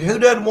stunning. I mean, who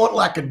doesn't want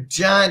like a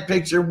giant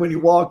picture when you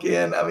walk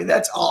in? I mean,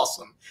 that's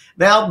awesome.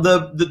 Now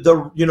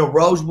the you know,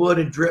 rosewood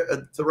and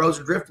the rose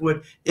and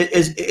driftwood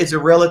is a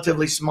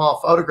relatively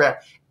small photograph.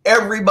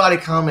 Everybody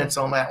comments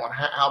on that one,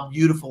 how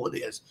beautiful it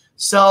is.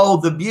 So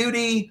the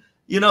beauty,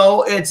 you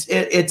know, it's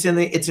in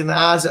the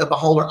eyes of the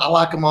beholder. I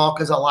like them all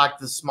because I like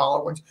the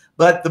smaller ones,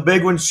 but the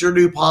big ones sure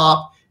do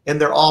pop,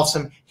 and they're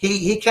awesome.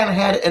 He kind of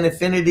had an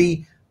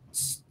affinity,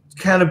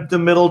 kind of the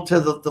middle to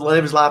the late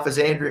of his life, as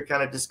Andrea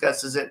kind of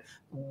discusses it,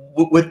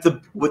 with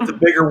the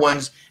bigger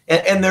ones,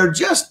 and they're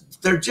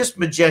just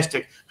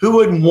majestic. Who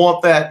wouldn't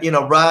want that? You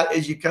know, right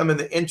as you come in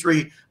the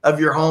entry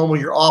of your home or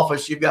your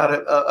office, you've got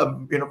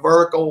a you know,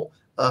 vertical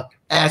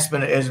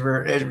aspen as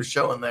we're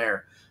showing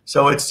there.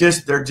 So it's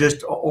just, they're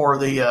just, or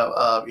the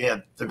yeah,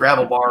 the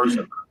gravel bars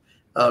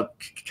of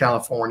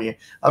California.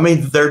 I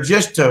mean, they're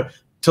just, to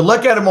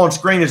look at them on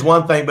screen is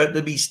one thing, but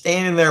to be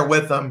standing there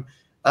with them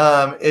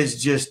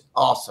is just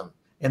awesome.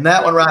 And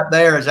that one right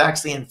there is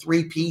actually in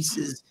 3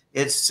 pieces.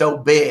 It's so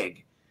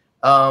big.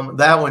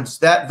 That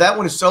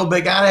one is so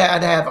big. I had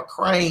to have a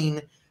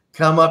crane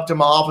come up to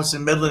my office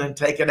in Midland and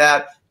take it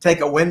out, take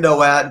a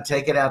window out and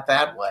take it out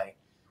that way.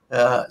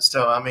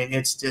 So I mean,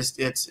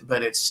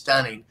 but it's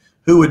stunning.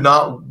 Who would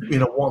not, you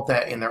know, want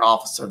that in their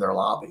office or their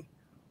lobby?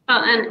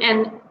 Well, and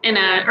in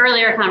an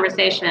earlier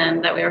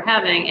conversation that we were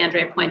having,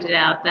 Andrea pointed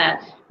out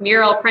that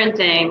mural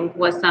printing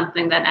was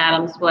something that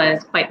Adams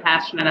was quite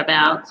passionate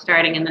about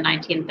starting in the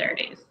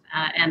 1930s,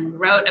 and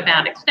wrote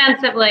about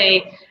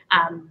extensively,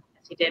 as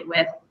he did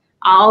with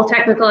all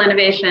technical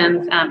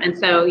innovations. And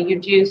so you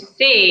do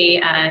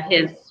see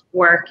his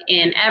work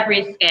in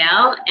every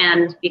scale.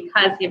 And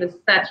because he was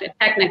such a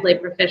technically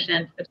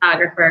proficient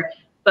photographer,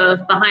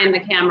 both behind the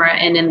camera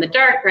and in the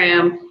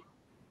darkroom,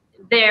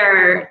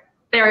 there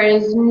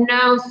is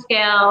no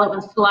scale,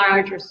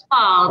 large or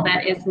small,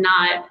 that is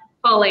not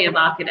fully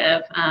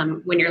evocative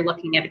when you're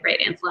looking at a great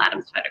Ansel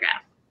Adams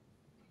photograph.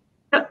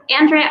 So,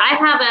 Andrea, I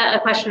have a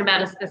question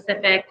about a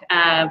specific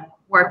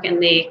work in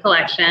the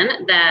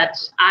collection that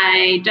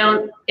I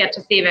don't get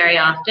to see very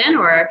often,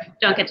 or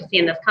don't get to see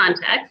in this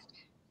context.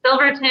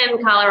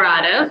 Silverton,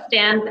 Colorado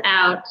stands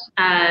out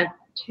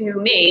to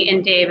me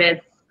in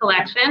David's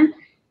collection.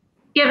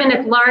 Given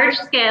its large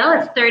scale,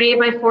 it's 30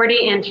 by 40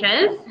 inches.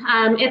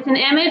 It's an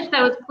image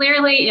that was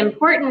clearly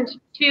important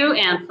to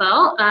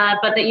Ansel,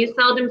 but that you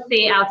seldom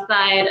see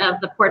outside of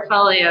the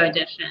portfolio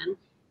edition.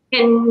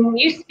 Can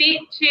you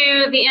speak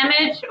to the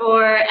image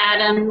or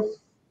Adams'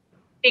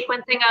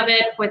 sequencing of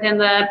it within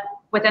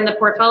the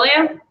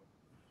portfolio?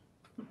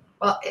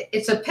 Well,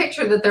 it's a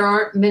picture that there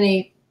aren't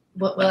many.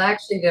 Well,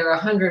 actually, there are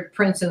 100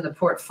 prints in the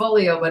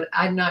portfolio, but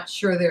I'm not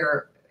sure there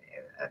are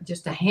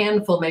just a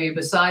handful maybe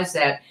besides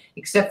that,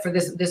 except for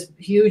this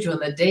huge one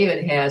that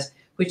David has,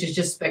 which is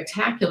just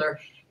spectacular.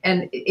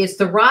 And it's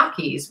the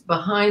Rockies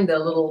behind the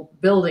little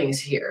buildings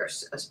here.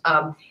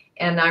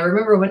 And I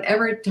remember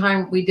whenever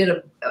time we did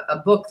a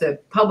book, the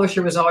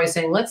publisher was always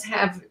saying,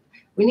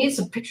 we need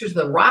some pictures of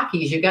the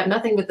Rockies. You got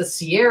nothing but the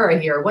Sierra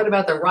here. What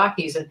about the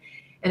Rockies?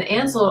 And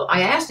Ansel,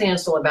 I asked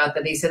Ansel about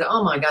that. He said,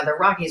 oh my God, the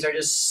Rockies are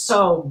just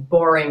so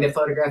boring to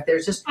photograph.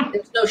 There's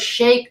no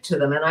shape to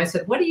them. And I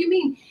said, what do you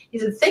mean? He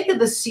said, think of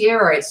the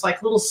Sierra. It's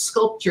like little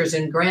sculptures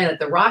in granite.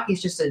 The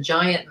Rockies just a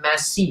giant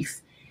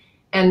massif.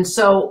 And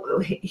so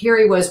here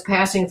he was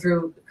passing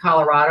through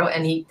Colorado,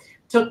 and he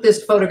took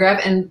this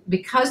photograph. And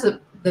because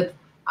the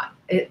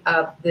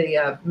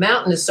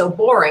mountain is so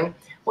boring,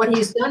 what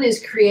he's done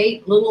is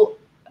create little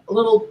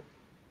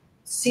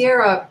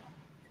Sierra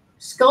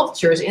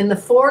sculptures in the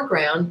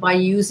foreground by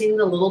using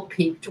the little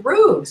peaked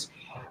roofs.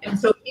 And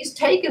so he's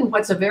taken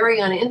what's a very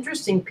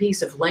uninteresting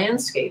piece of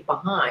landscape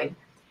behind,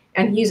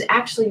 and he's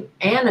actually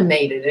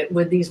animated it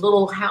with these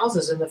little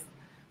houses in the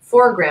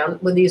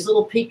foreground with these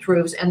little peaked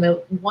roofs, and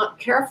the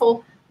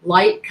careful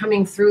light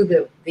coming through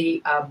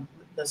the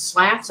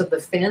slats of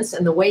the fence,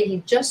 and the way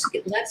he just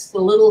lets the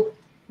little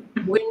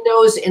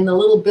windows in the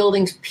little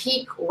buildings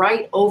peek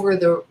right over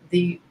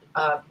the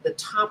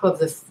top of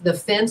the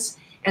fence.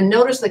 And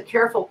notice the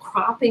careful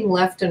cropping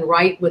left and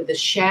right with the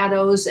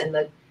shadows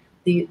and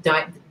the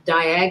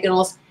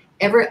diagonals.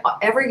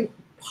 Every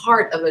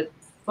part of a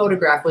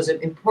photograph was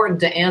important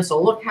to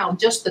Ansel. Look how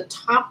just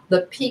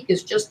the peak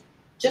is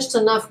just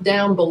enough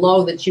down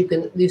below that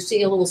you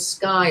see a little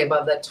sky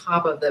above the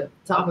top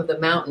of the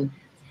mountain.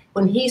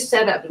 When he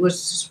stood at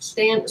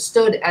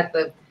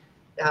the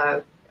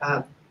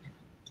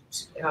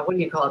what do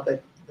you call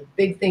it, the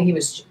big thing he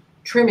was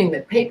trimming, the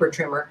paper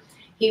trimmer,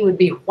 he would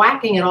be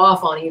whacking it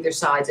off on either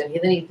sides, and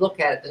then he'd look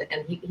at it,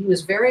 and he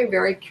was very,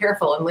 very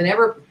careful. And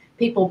whenever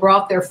people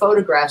brought their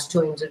photographs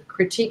to him to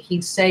critique,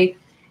 he'd say,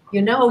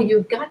 you know,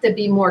 you've got to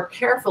be more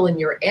careful in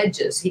your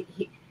edges.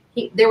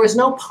 There was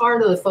no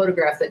part of the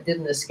photograph that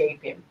didn't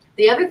escape him.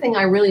 The other thing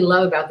I really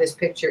love about this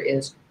picture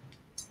is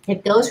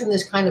it goes from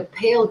this kind of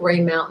pale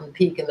gray mountain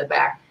peak in the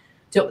back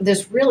to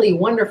this really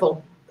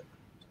wonderful,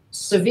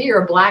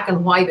 severe black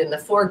and white in the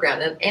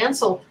foreground. And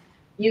Ansel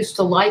used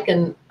to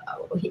liken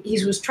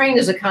he was trained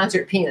as a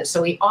concert pianist,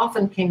 so he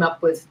often came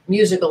up with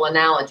musical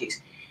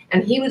analogies.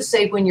 And he would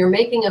say, when you're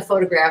making a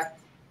photograph,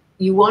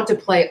 you want to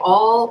play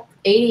all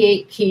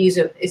 88 keys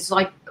of, it's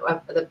like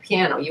the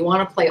piano. You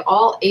want to play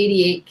all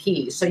 88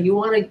 keys. So you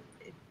want to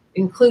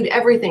include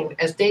everything,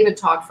 as David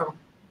talked, from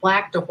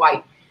black to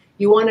white.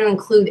 You want to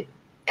include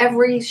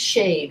every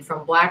shade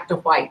from black to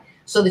white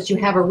so that you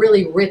have a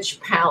really rich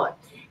palette.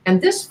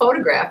 And this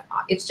photograph,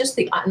 it's just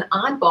an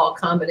oddball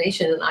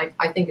combination. And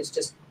I think it's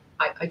just,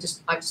 I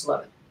just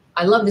love it.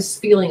 I love this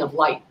feeling of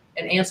light.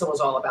 And Ansel was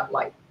all about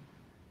light.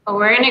 Well,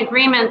 we're in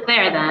agreement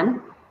there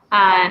then.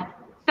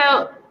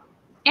 So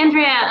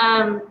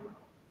Andrea,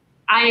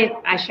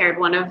 I shared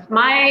one of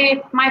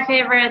my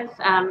favorites.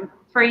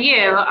 For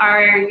you,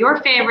 are your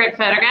favorite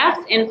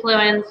photographs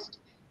influenced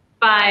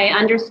by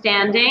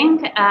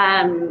understanding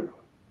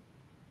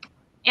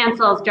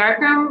Ansel's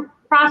darkroom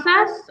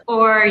process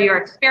or your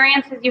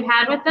experiences you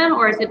had with them,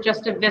 or is it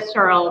just a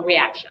visceral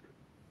reaction?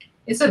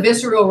 It's a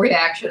visceral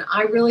reaction.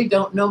 I really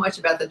don't know much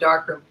about the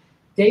darkroom.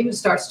 David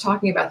starts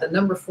talking about the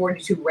number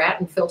 42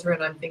 Ratten filter,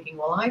 and I'm thinking,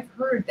 well, I've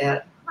heard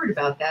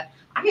about that.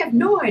 I have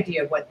no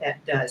idea what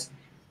that does.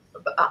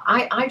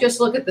 I just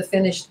look at the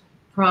finished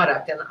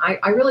product, and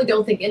I really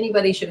don't think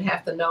anybody should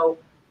have to know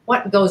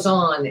what goes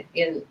on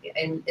in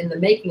the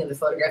making of the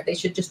photograph. They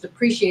should just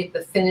appreciate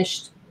the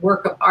finished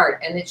work of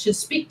art, and it should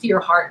speak to your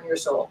heart and your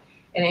soul.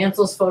 And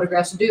Ansel's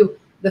photographs do.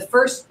 The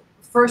first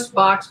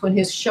box, when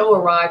his show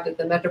arrived at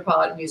the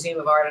Metropolitan Museum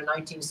of Art in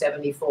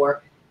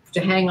 1974 to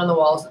hang on the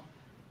walls,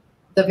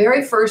 the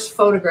very first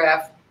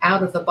photograph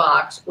out of the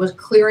box was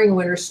Clearing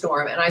Winter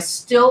Storm. And I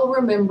still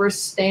remember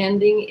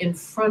standing in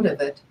front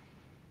of it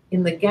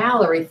in the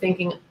gallery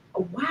thinking,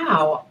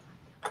 wow,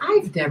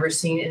 I've never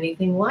seen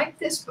anything like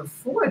this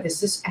before.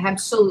 This is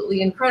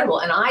absolutely incredible.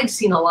 And I'd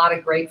seen a lot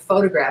of great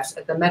photographs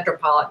at the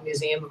Metropolitan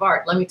Museum of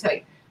Art, let me tell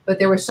you. But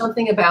there was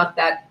something about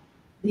that,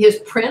 his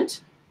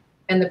print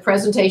and the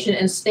presentation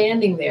and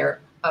standing there,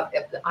 I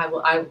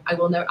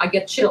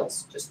get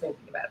chills just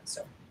thinking about it.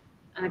 So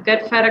A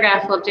good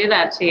photograph will do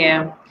that to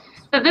you.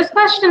 So this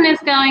question is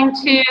going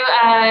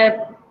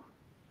to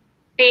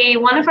be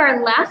one of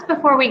our last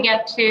before we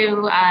get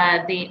to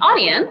the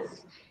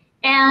audience.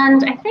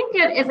 And I think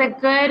it is a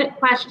good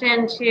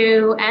question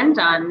to end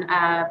on,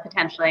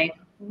 potentially.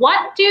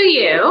 What do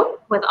you,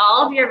 with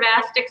all of your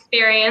vast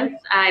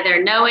experience,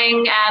 either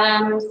knowing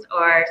Adams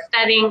or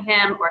studying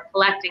him or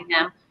collecting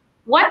him,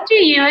 what do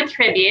you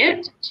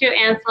attribute to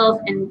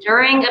Ansel's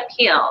enduring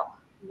appeal?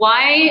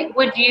 Why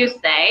would you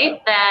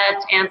say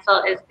that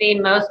Ansel is the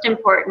most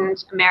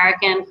important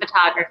American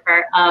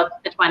photographer of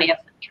the 20th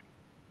century?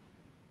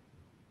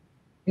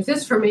 Is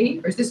this for me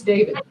or is this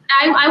David?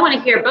 I want to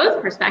hear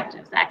both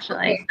perspectives,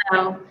 actually.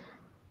 So,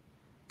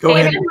 Go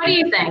David, ahead. what do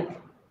you think?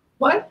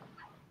 What?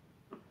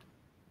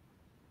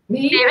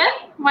 Me? David,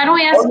 why don't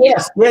we ask you?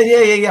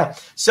 Yes. Yeah.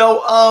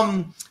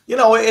 So, you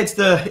know, it's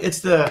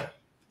the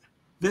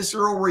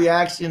visceral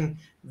reaction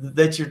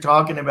that you're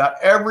talking about.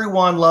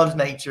 Everyone loves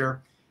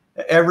nature.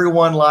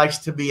 Everyone likes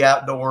to be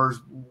outdoors,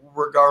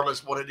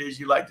 regardless what it is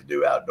you like to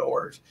do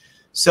outdoors.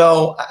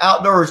 So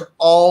outdoors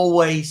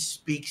always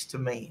speaks to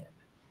man,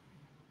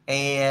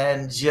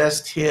 and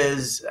just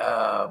his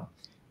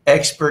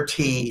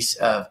expertise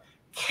of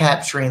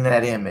capturing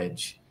that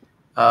image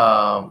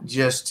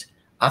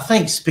I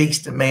think speaks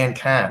to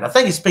mankind. I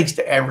think it speaks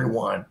to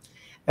everyone.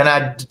 And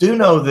I do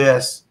know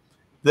this,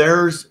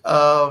 there's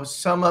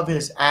some of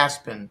his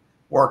aspen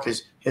work,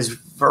 his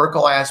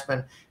vertical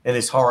aspen and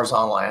his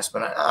horizontal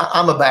aspen.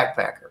 I'm a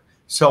backpacker.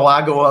 So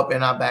I go up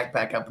and I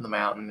backpack up in the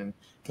mountain and,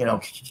 you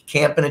know,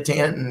 camp in a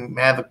tent and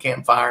have a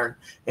campfire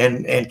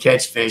and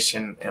catch fish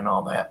and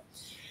all that.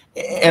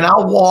 And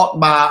I'll walk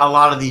by a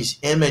lot of these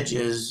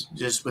images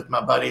just with my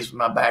buddies with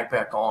my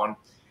backpack on.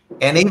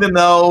 And even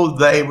though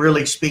they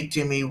really speak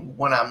to me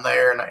when I'm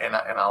there and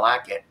I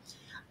like it,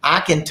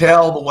 I can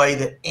tell the way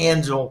that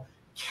Ansel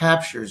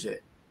captures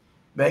it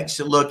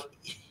makes it look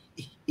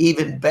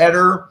even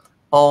better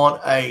on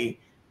a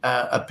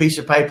piece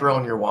of paper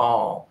on your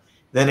wall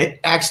than it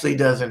actually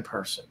does in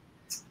person,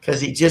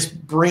 because he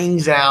just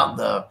brings out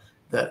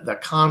the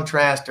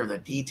contrast or the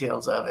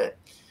details of it.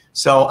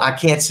 So I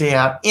can't see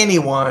how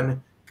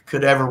anyone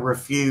could ever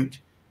refute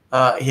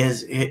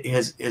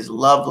his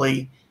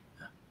lovely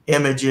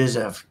images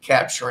of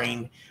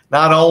capturing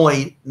not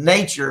only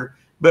nature,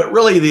 but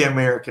really the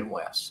American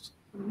West.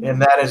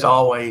 And that is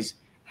always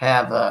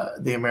have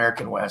the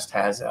American West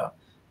has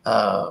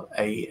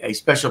a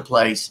special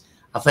place,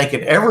 I think,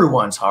 in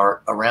everyone's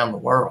heart around the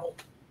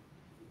world.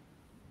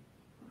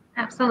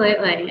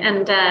 Absolutely.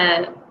 And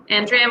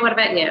Andrea, what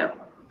about you?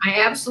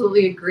 I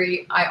absolutely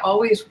agree. I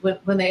always,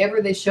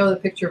 whenever they show the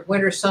picture of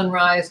winter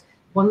sunrise,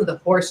 one with the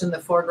horse in the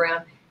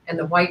foreground and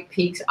the white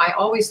peaks, I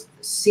always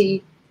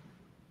see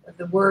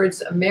the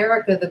words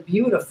 "America the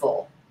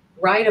Beautiful"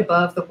 right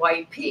above the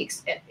white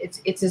peaks.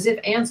 It's as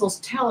if Ansel's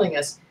telling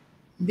us,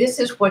 this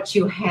is what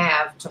you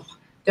have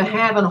to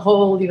have and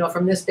hold. You know,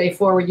 from this day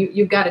forward,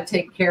 you've got to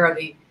take care of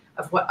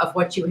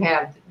what you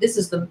have. This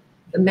is the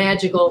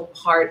magical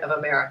part of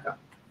America.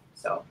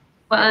 So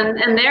Well,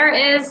 and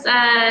there's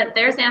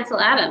Ansel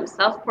Adams,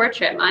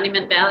 self-portrait,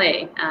 Monument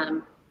Valley,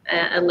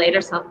 a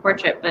later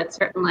self-portrait, but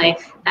certainly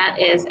that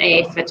is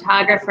a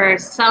photographer,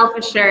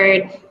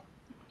 self-assured,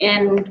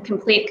 in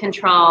complete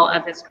control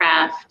of his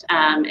craft,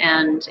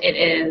 and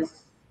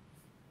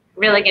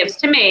really gives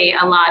to me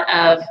a lot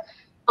of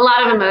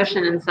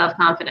emotion and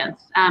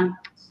self-confidence.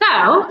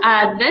 So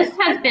this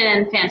has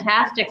been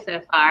fantastic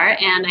so far,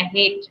 and I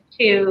hate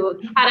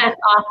to cut us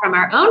off from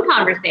our own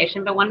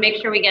conversation, but want to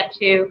make sure we get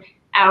to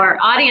our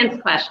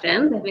audience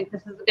questions. I think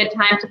this is a good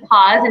time to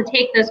pause and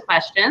take those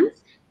questions.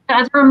 So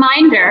as a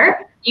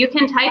reminder, you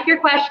can type your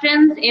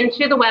questions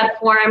into the web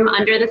form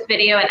under this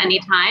video at any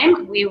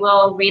time. We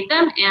will read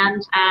them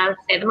and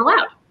say them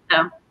aloud.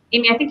 So,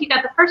 Aimee, I think you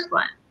got the first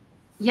one.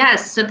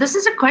 Yes, so this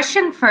is a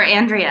question for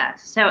Andrea.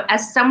 So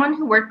as someone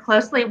who worked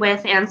closely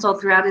with Ansel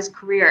throughout his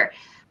career,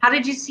 how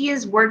did you see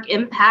his work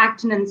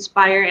impact and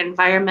inspire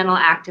environmental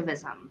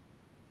activism?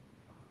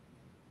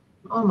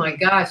 Oh my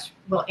gosh.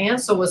 Well,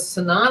 Ansel was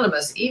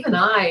synonymous. Even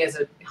I, as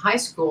a high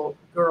school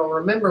girl,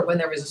 remember when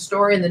there was a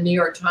story in the New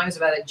York Times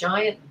about a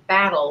giant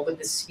battle with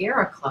the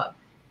Sierra Club.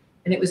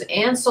 And it was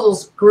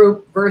Ansel's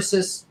group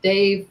versus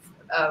Dave,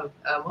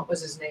 what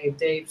was his name?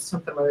 Dave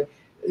something or other,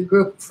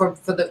 group for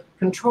the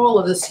control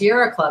of the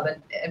Sierra Club.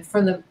 And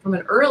from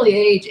an early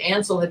age,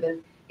 Ansel had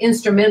been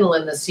instrumental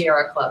in the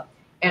Sierra Club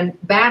and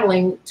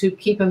battling to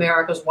keep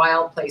America's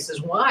wild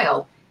places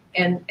wild.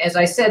 And as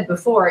I said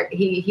before,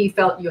 he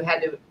felt you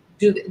had to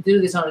do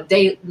this on a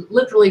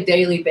literally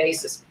daily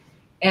basis.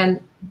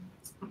 And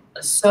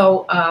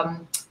so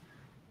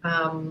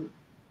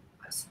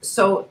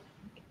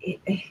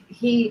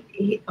here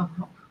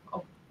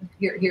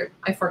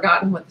I've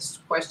forgotten what this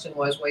question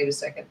was. Wait a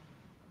second.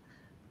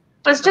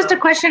 It's just a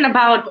question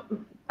about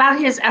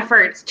his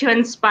efforts to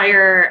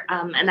inspire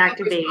and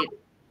activate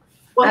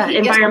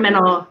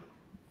environmental.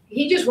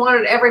 He just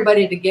wanted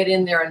everybody to get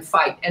in there and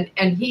fight,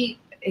 and he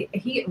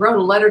wrote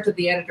a letter to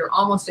the editor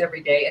almost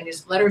every day, and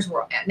his letters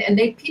were, and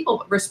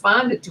people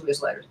responded to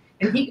his letters,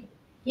 and he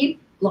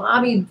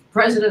lobbied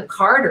President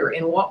Carter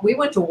we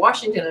went to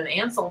Washington, and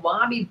Ansel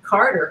lobbied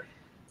Carter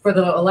for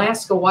the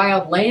Alaska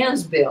Wild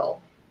Lands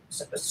Bill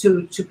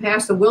to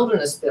pass the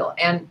Wilderness Bill,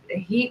 and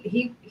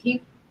he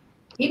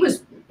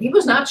was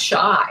not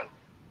shy.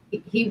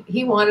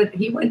 He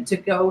went to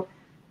go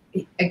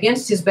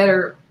against his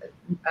better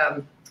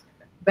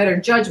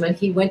judgment.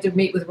 He went to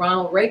meet with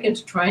Ronald Reagan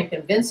to try and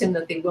convince him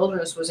that the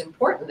wilderness was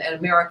important and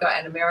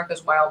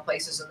America's wild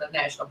places and the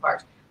national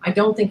parks. I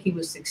don't think he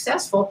was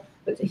successful,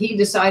 but he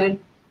decided,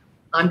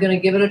 I'm going to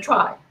give it a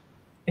try.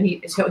 And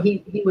he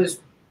was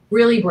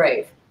really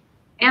brave.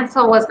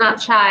 Ansel was not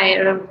shy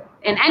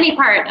in any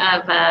part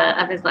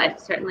of his life,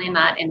 certainly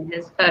not in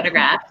his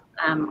photographs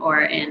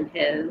or in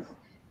his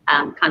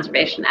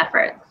conservation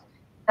efforts.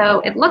 So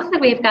it looks like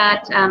we've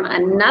got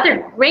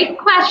another great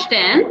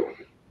question.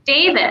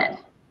 David,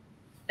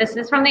 this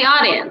is from the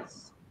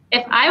audience.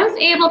 If I was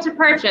able to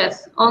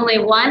purchase only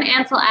one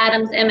Ansel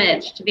Adams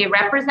image to be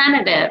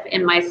representative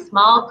in my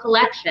small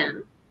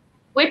collection,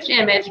 which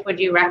image would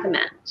you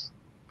recommend?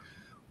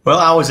 Well,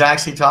 I was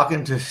actually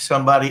talking to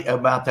somebody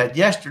about that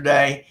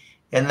yesterday,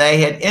 and they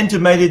had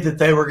intimated that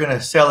they were going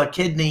to sell a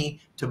kidney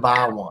to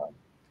buy one.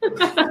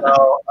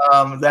 So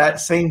that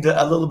seemed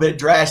a little bit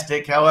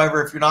drastic.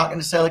 However, if you're not going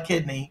to sell a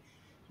kidney,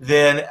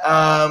 then,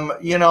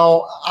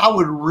 I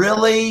would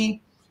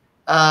really,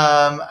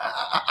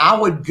 I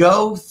would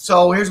go.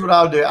 So here's what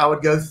I would do. I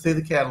would go through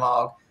the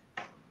catalog.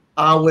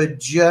 I would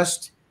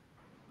just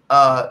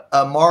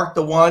mark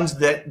the ones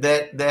that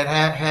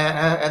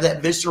have that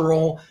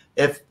visceral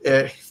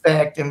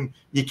effect, and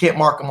you can't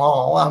mark them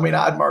all. I mean,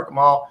 I'd mark them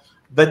all.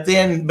 But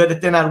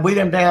then I'd weed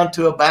them down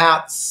to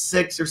about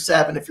 6 or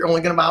 7 if you're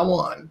only going to buy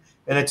one,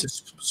 and it's a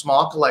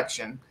small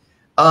collection.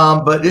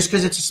 But just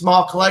because it's a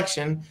small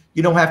collection,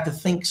 you don't have to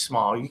think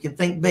small. You can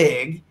think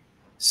big.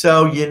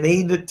 So you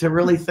need to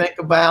really think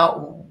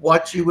about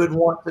what you would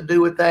want to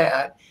do with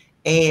that.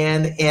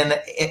 And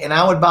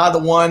I would buy the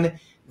one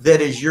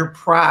that is your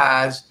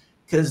prize,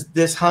 because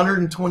this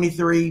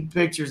 123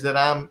 pictures that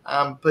I'm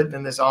putting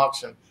in this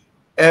auction,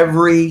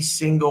 every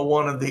single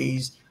one of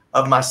these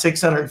of my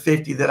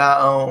 650 that I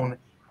own,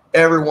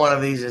 every one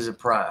of these is a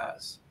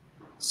prize.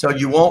 So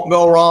you won't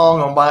go wrong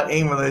on buying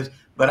any of these.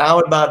 But I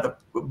would buy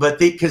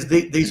because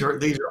these are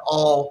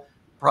all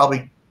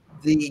probably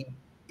the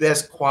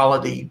best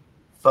quality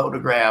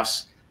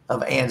photographs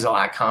of Ansel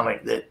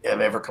Iconic that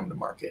have ever come to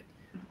market.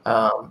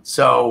 Our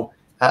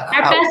best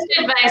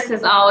advice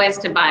is always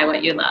to buy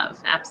what you love.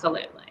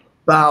 Absolutely.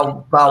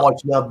 Buy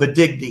what you love, but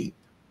dig deep.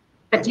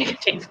 But dig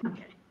deep.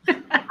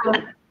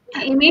 Okay.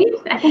 Aimee,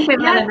 I think we've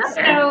got another.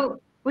 So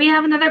we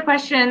have another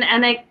question,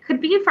 and it could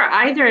be for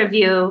either of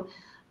you.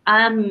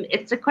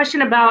 It's a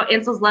question about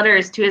Ansel's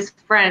letters to his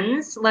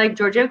friends like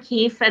George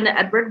O'Keeffe and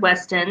Edward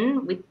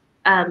Weston. We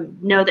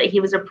know that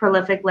he was a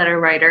prolific letter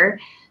writer.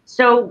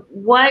 So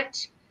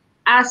what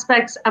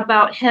aspects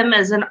about him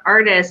as an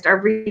artist are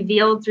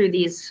revealed through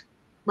these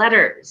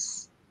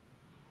letters?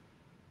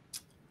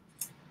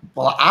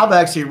 Well, I've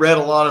actually read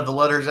a lot of the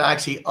letters. I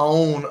actually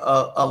own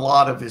a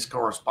lot of his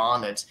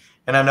correspondence.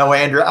 And I know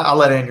Andrew, I'll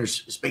let Andrew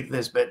speak to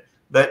this,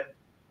 but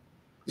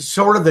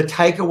sort of the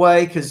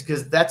takeaway,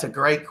 because that's a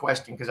great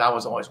question, because I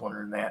was always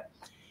wondering that.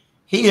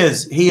 He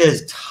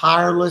is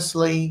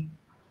tirelessly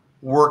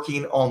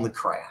working on the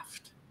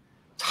craft,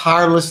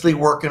 tirelessly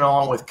working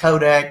on with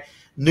Kodak,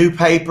 new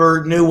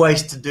paper, new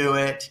ways to do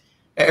it.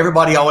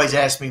 Everybody always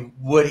asks me,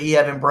 would he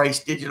have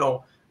embraced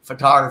digital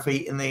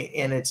photography? And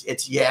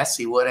it's yes,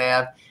 he would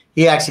have.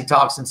 He actually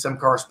talks in some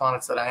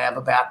correspondence that I have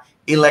about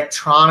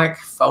electronic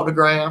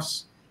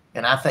photographs,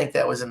 and I think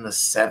that was in the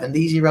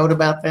 70s he wrote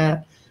about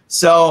that.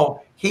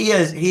 So he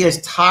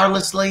is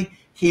tirelessly,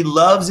 he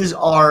loves his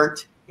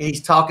art, and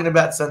he's talking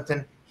about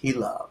something he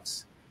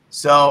loves.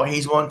 So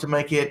he's wanting to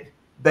make it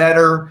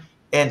better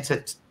and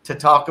to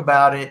talk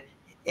about it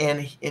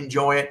and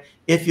enjoy it.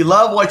 If you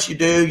love what you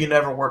do, you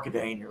never work a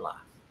day in your life.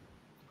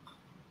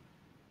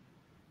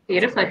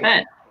 Beautifully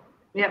put.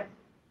 Yep.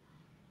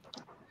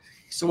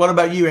 So what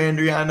about you,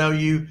 Andrea? I know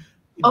you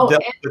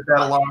dealt with that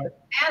a lot.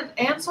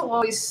 Ansel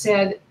always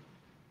said,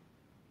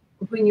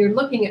 when you're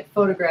looking at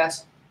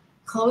photographs,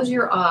 close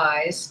your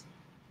eyes,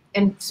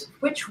 and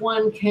which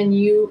one can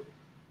you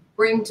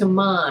bring to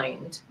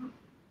mind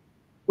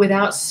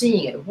without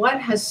seeing it?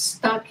 What has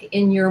stuck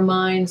in your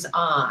mind's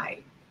eye?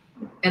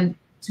 And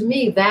to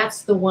me,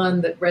 that's the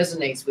one that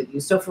resonates with you.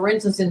 So for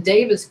instance, in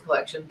David's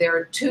collection, there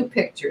are 2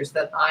 pictures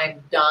that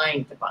I'm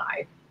dying to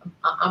buy.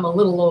 I'm a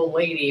little old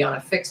lady on a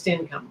fixed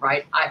income,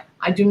 right?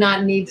 I do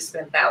not need to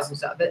spend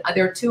thousands of it.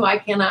 There are 2 I'm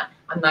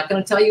not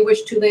going to tell you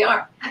which 2 they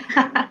are.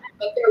 But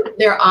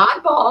they're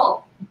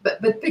oddball,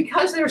 but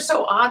because they're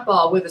so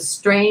oddball with a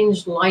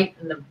strange light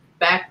in the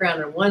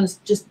background, and one's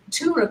just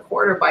 2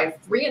 1/4 by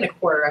 3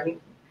 1/4. I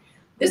mean,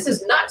 this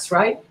is nuts,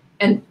 right?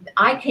 And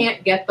I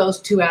can't get those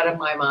 2 out of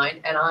my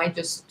mind, and I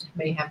just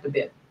may have to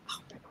bid.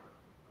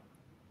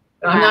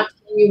 But I'm not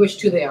telling you which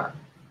 2 they are.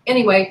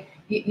 Anyway,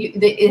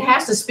 it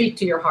has to speak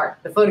to your heart.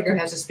 The photograph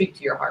has to speak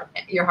to your heart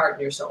and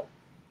your soul.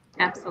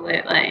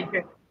 Absolutely.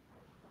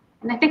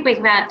 And I think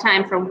we've got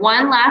time for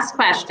one last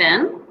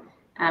question.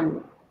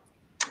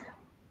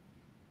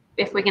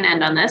 If we can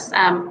end on this,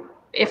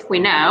 if we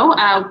know,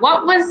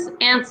 what was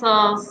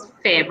Ansel's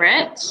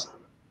favorite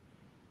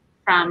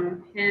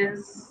from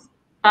his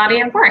body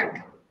of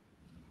work?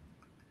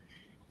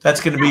 That's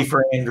going to be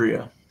for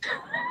Andrea.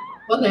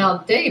 Well, now,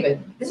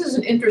 David, this is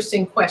an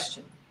interesting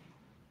question.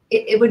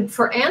 It would,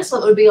 for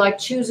Ansel, it would be like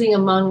choosing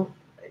among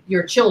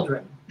your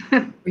children.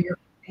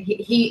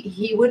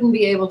 He wouldn't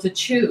be able to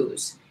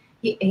choose.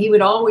 He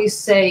would always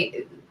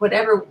say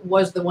whatever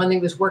was the one he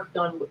was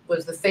working on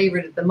was the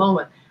favorite at the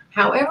moment.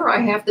 However, I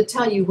have to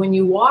tell you, when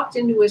you walked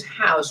into his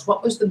house,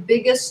 what was the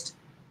biggest,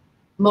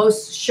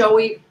 most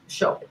showy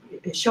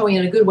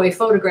in a good way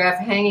photograph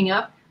hanging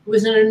up? It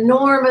was an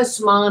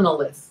enormous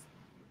monolith,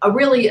 a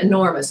really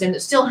enormous, and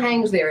it still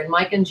hangs there in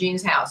Mike and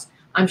Jean's house.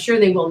 I'm sure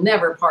they will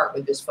never part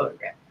with this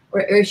photograph,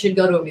 or it should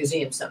go to a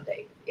museum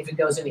someday if it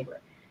goes anywhere.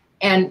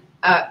 And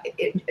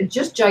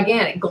just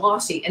gigantic,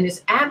 glossy, and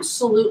it's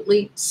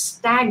absolutely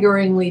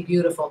staggeringly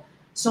beautiful.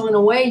 So in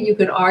a way, you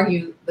could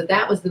argue that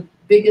that was the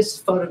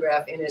biggest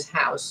photograph in his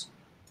house.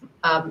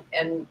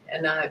 And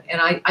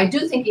I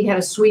do think he had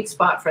a sweet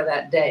spot for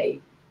that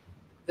day.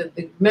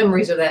 The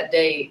memories of that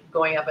day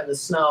going up in the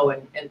snow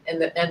and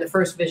the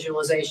first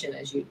visualization,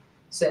 as you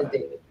said,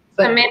 David.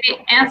 But, so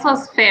maybe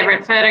Ansel's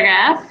favorite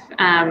photograph,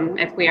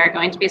 if we are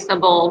going to be so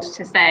bold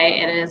to say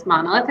it is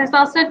monolith, is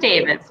also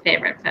David's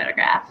favorite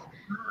photograph,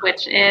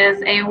 which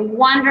is a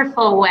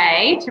wonderful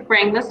way to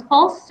bring this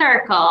full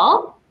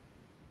circle.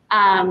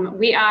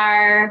 We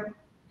have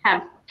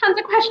tons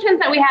of questions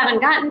that we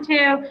haven't gotten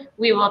to.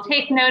 We will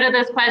take note of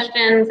those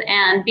questions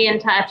and be in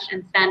touch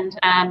and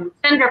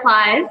send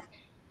replies.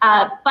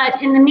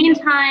 But in the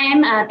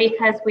meantime,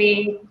 because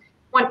we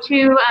want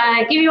to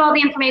give you all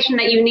the information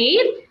that you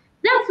need,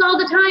 that's all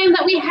the time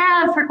that we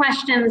have for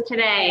questions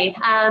today.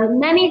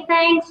 Many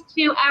thanks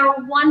to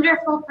our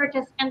wonderful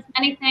participants.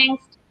 Many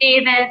thanks to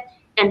David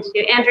and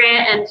to Andrea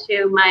and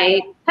to my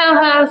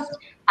co-host,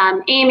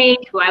 Aimee,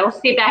 who I will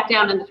see back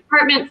down in the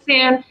department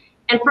soon.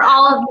 And for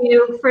all of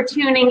you for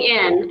tuning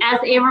in. As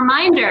a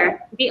reminder,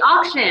 the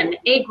auction,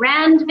 A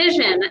Grand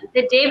Vision,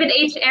 the David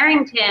H.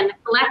 Arrington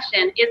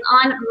collection, is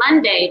on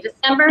Monday,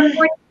 December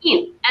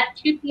 14th at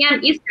 2 p.m.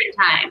 Eastern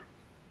Time.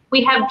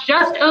 We have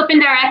just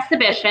opened our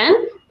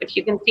exhibition, which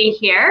you can see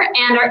here,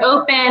 and are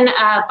open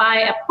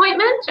by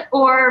appointment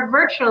or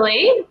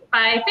virtually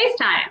by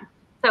FaceTime.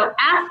 So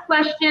ask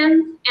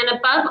questions, and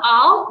above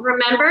all,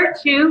 remember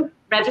to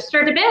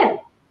register to bid.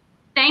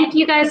 Thank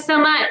you guys so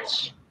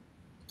much.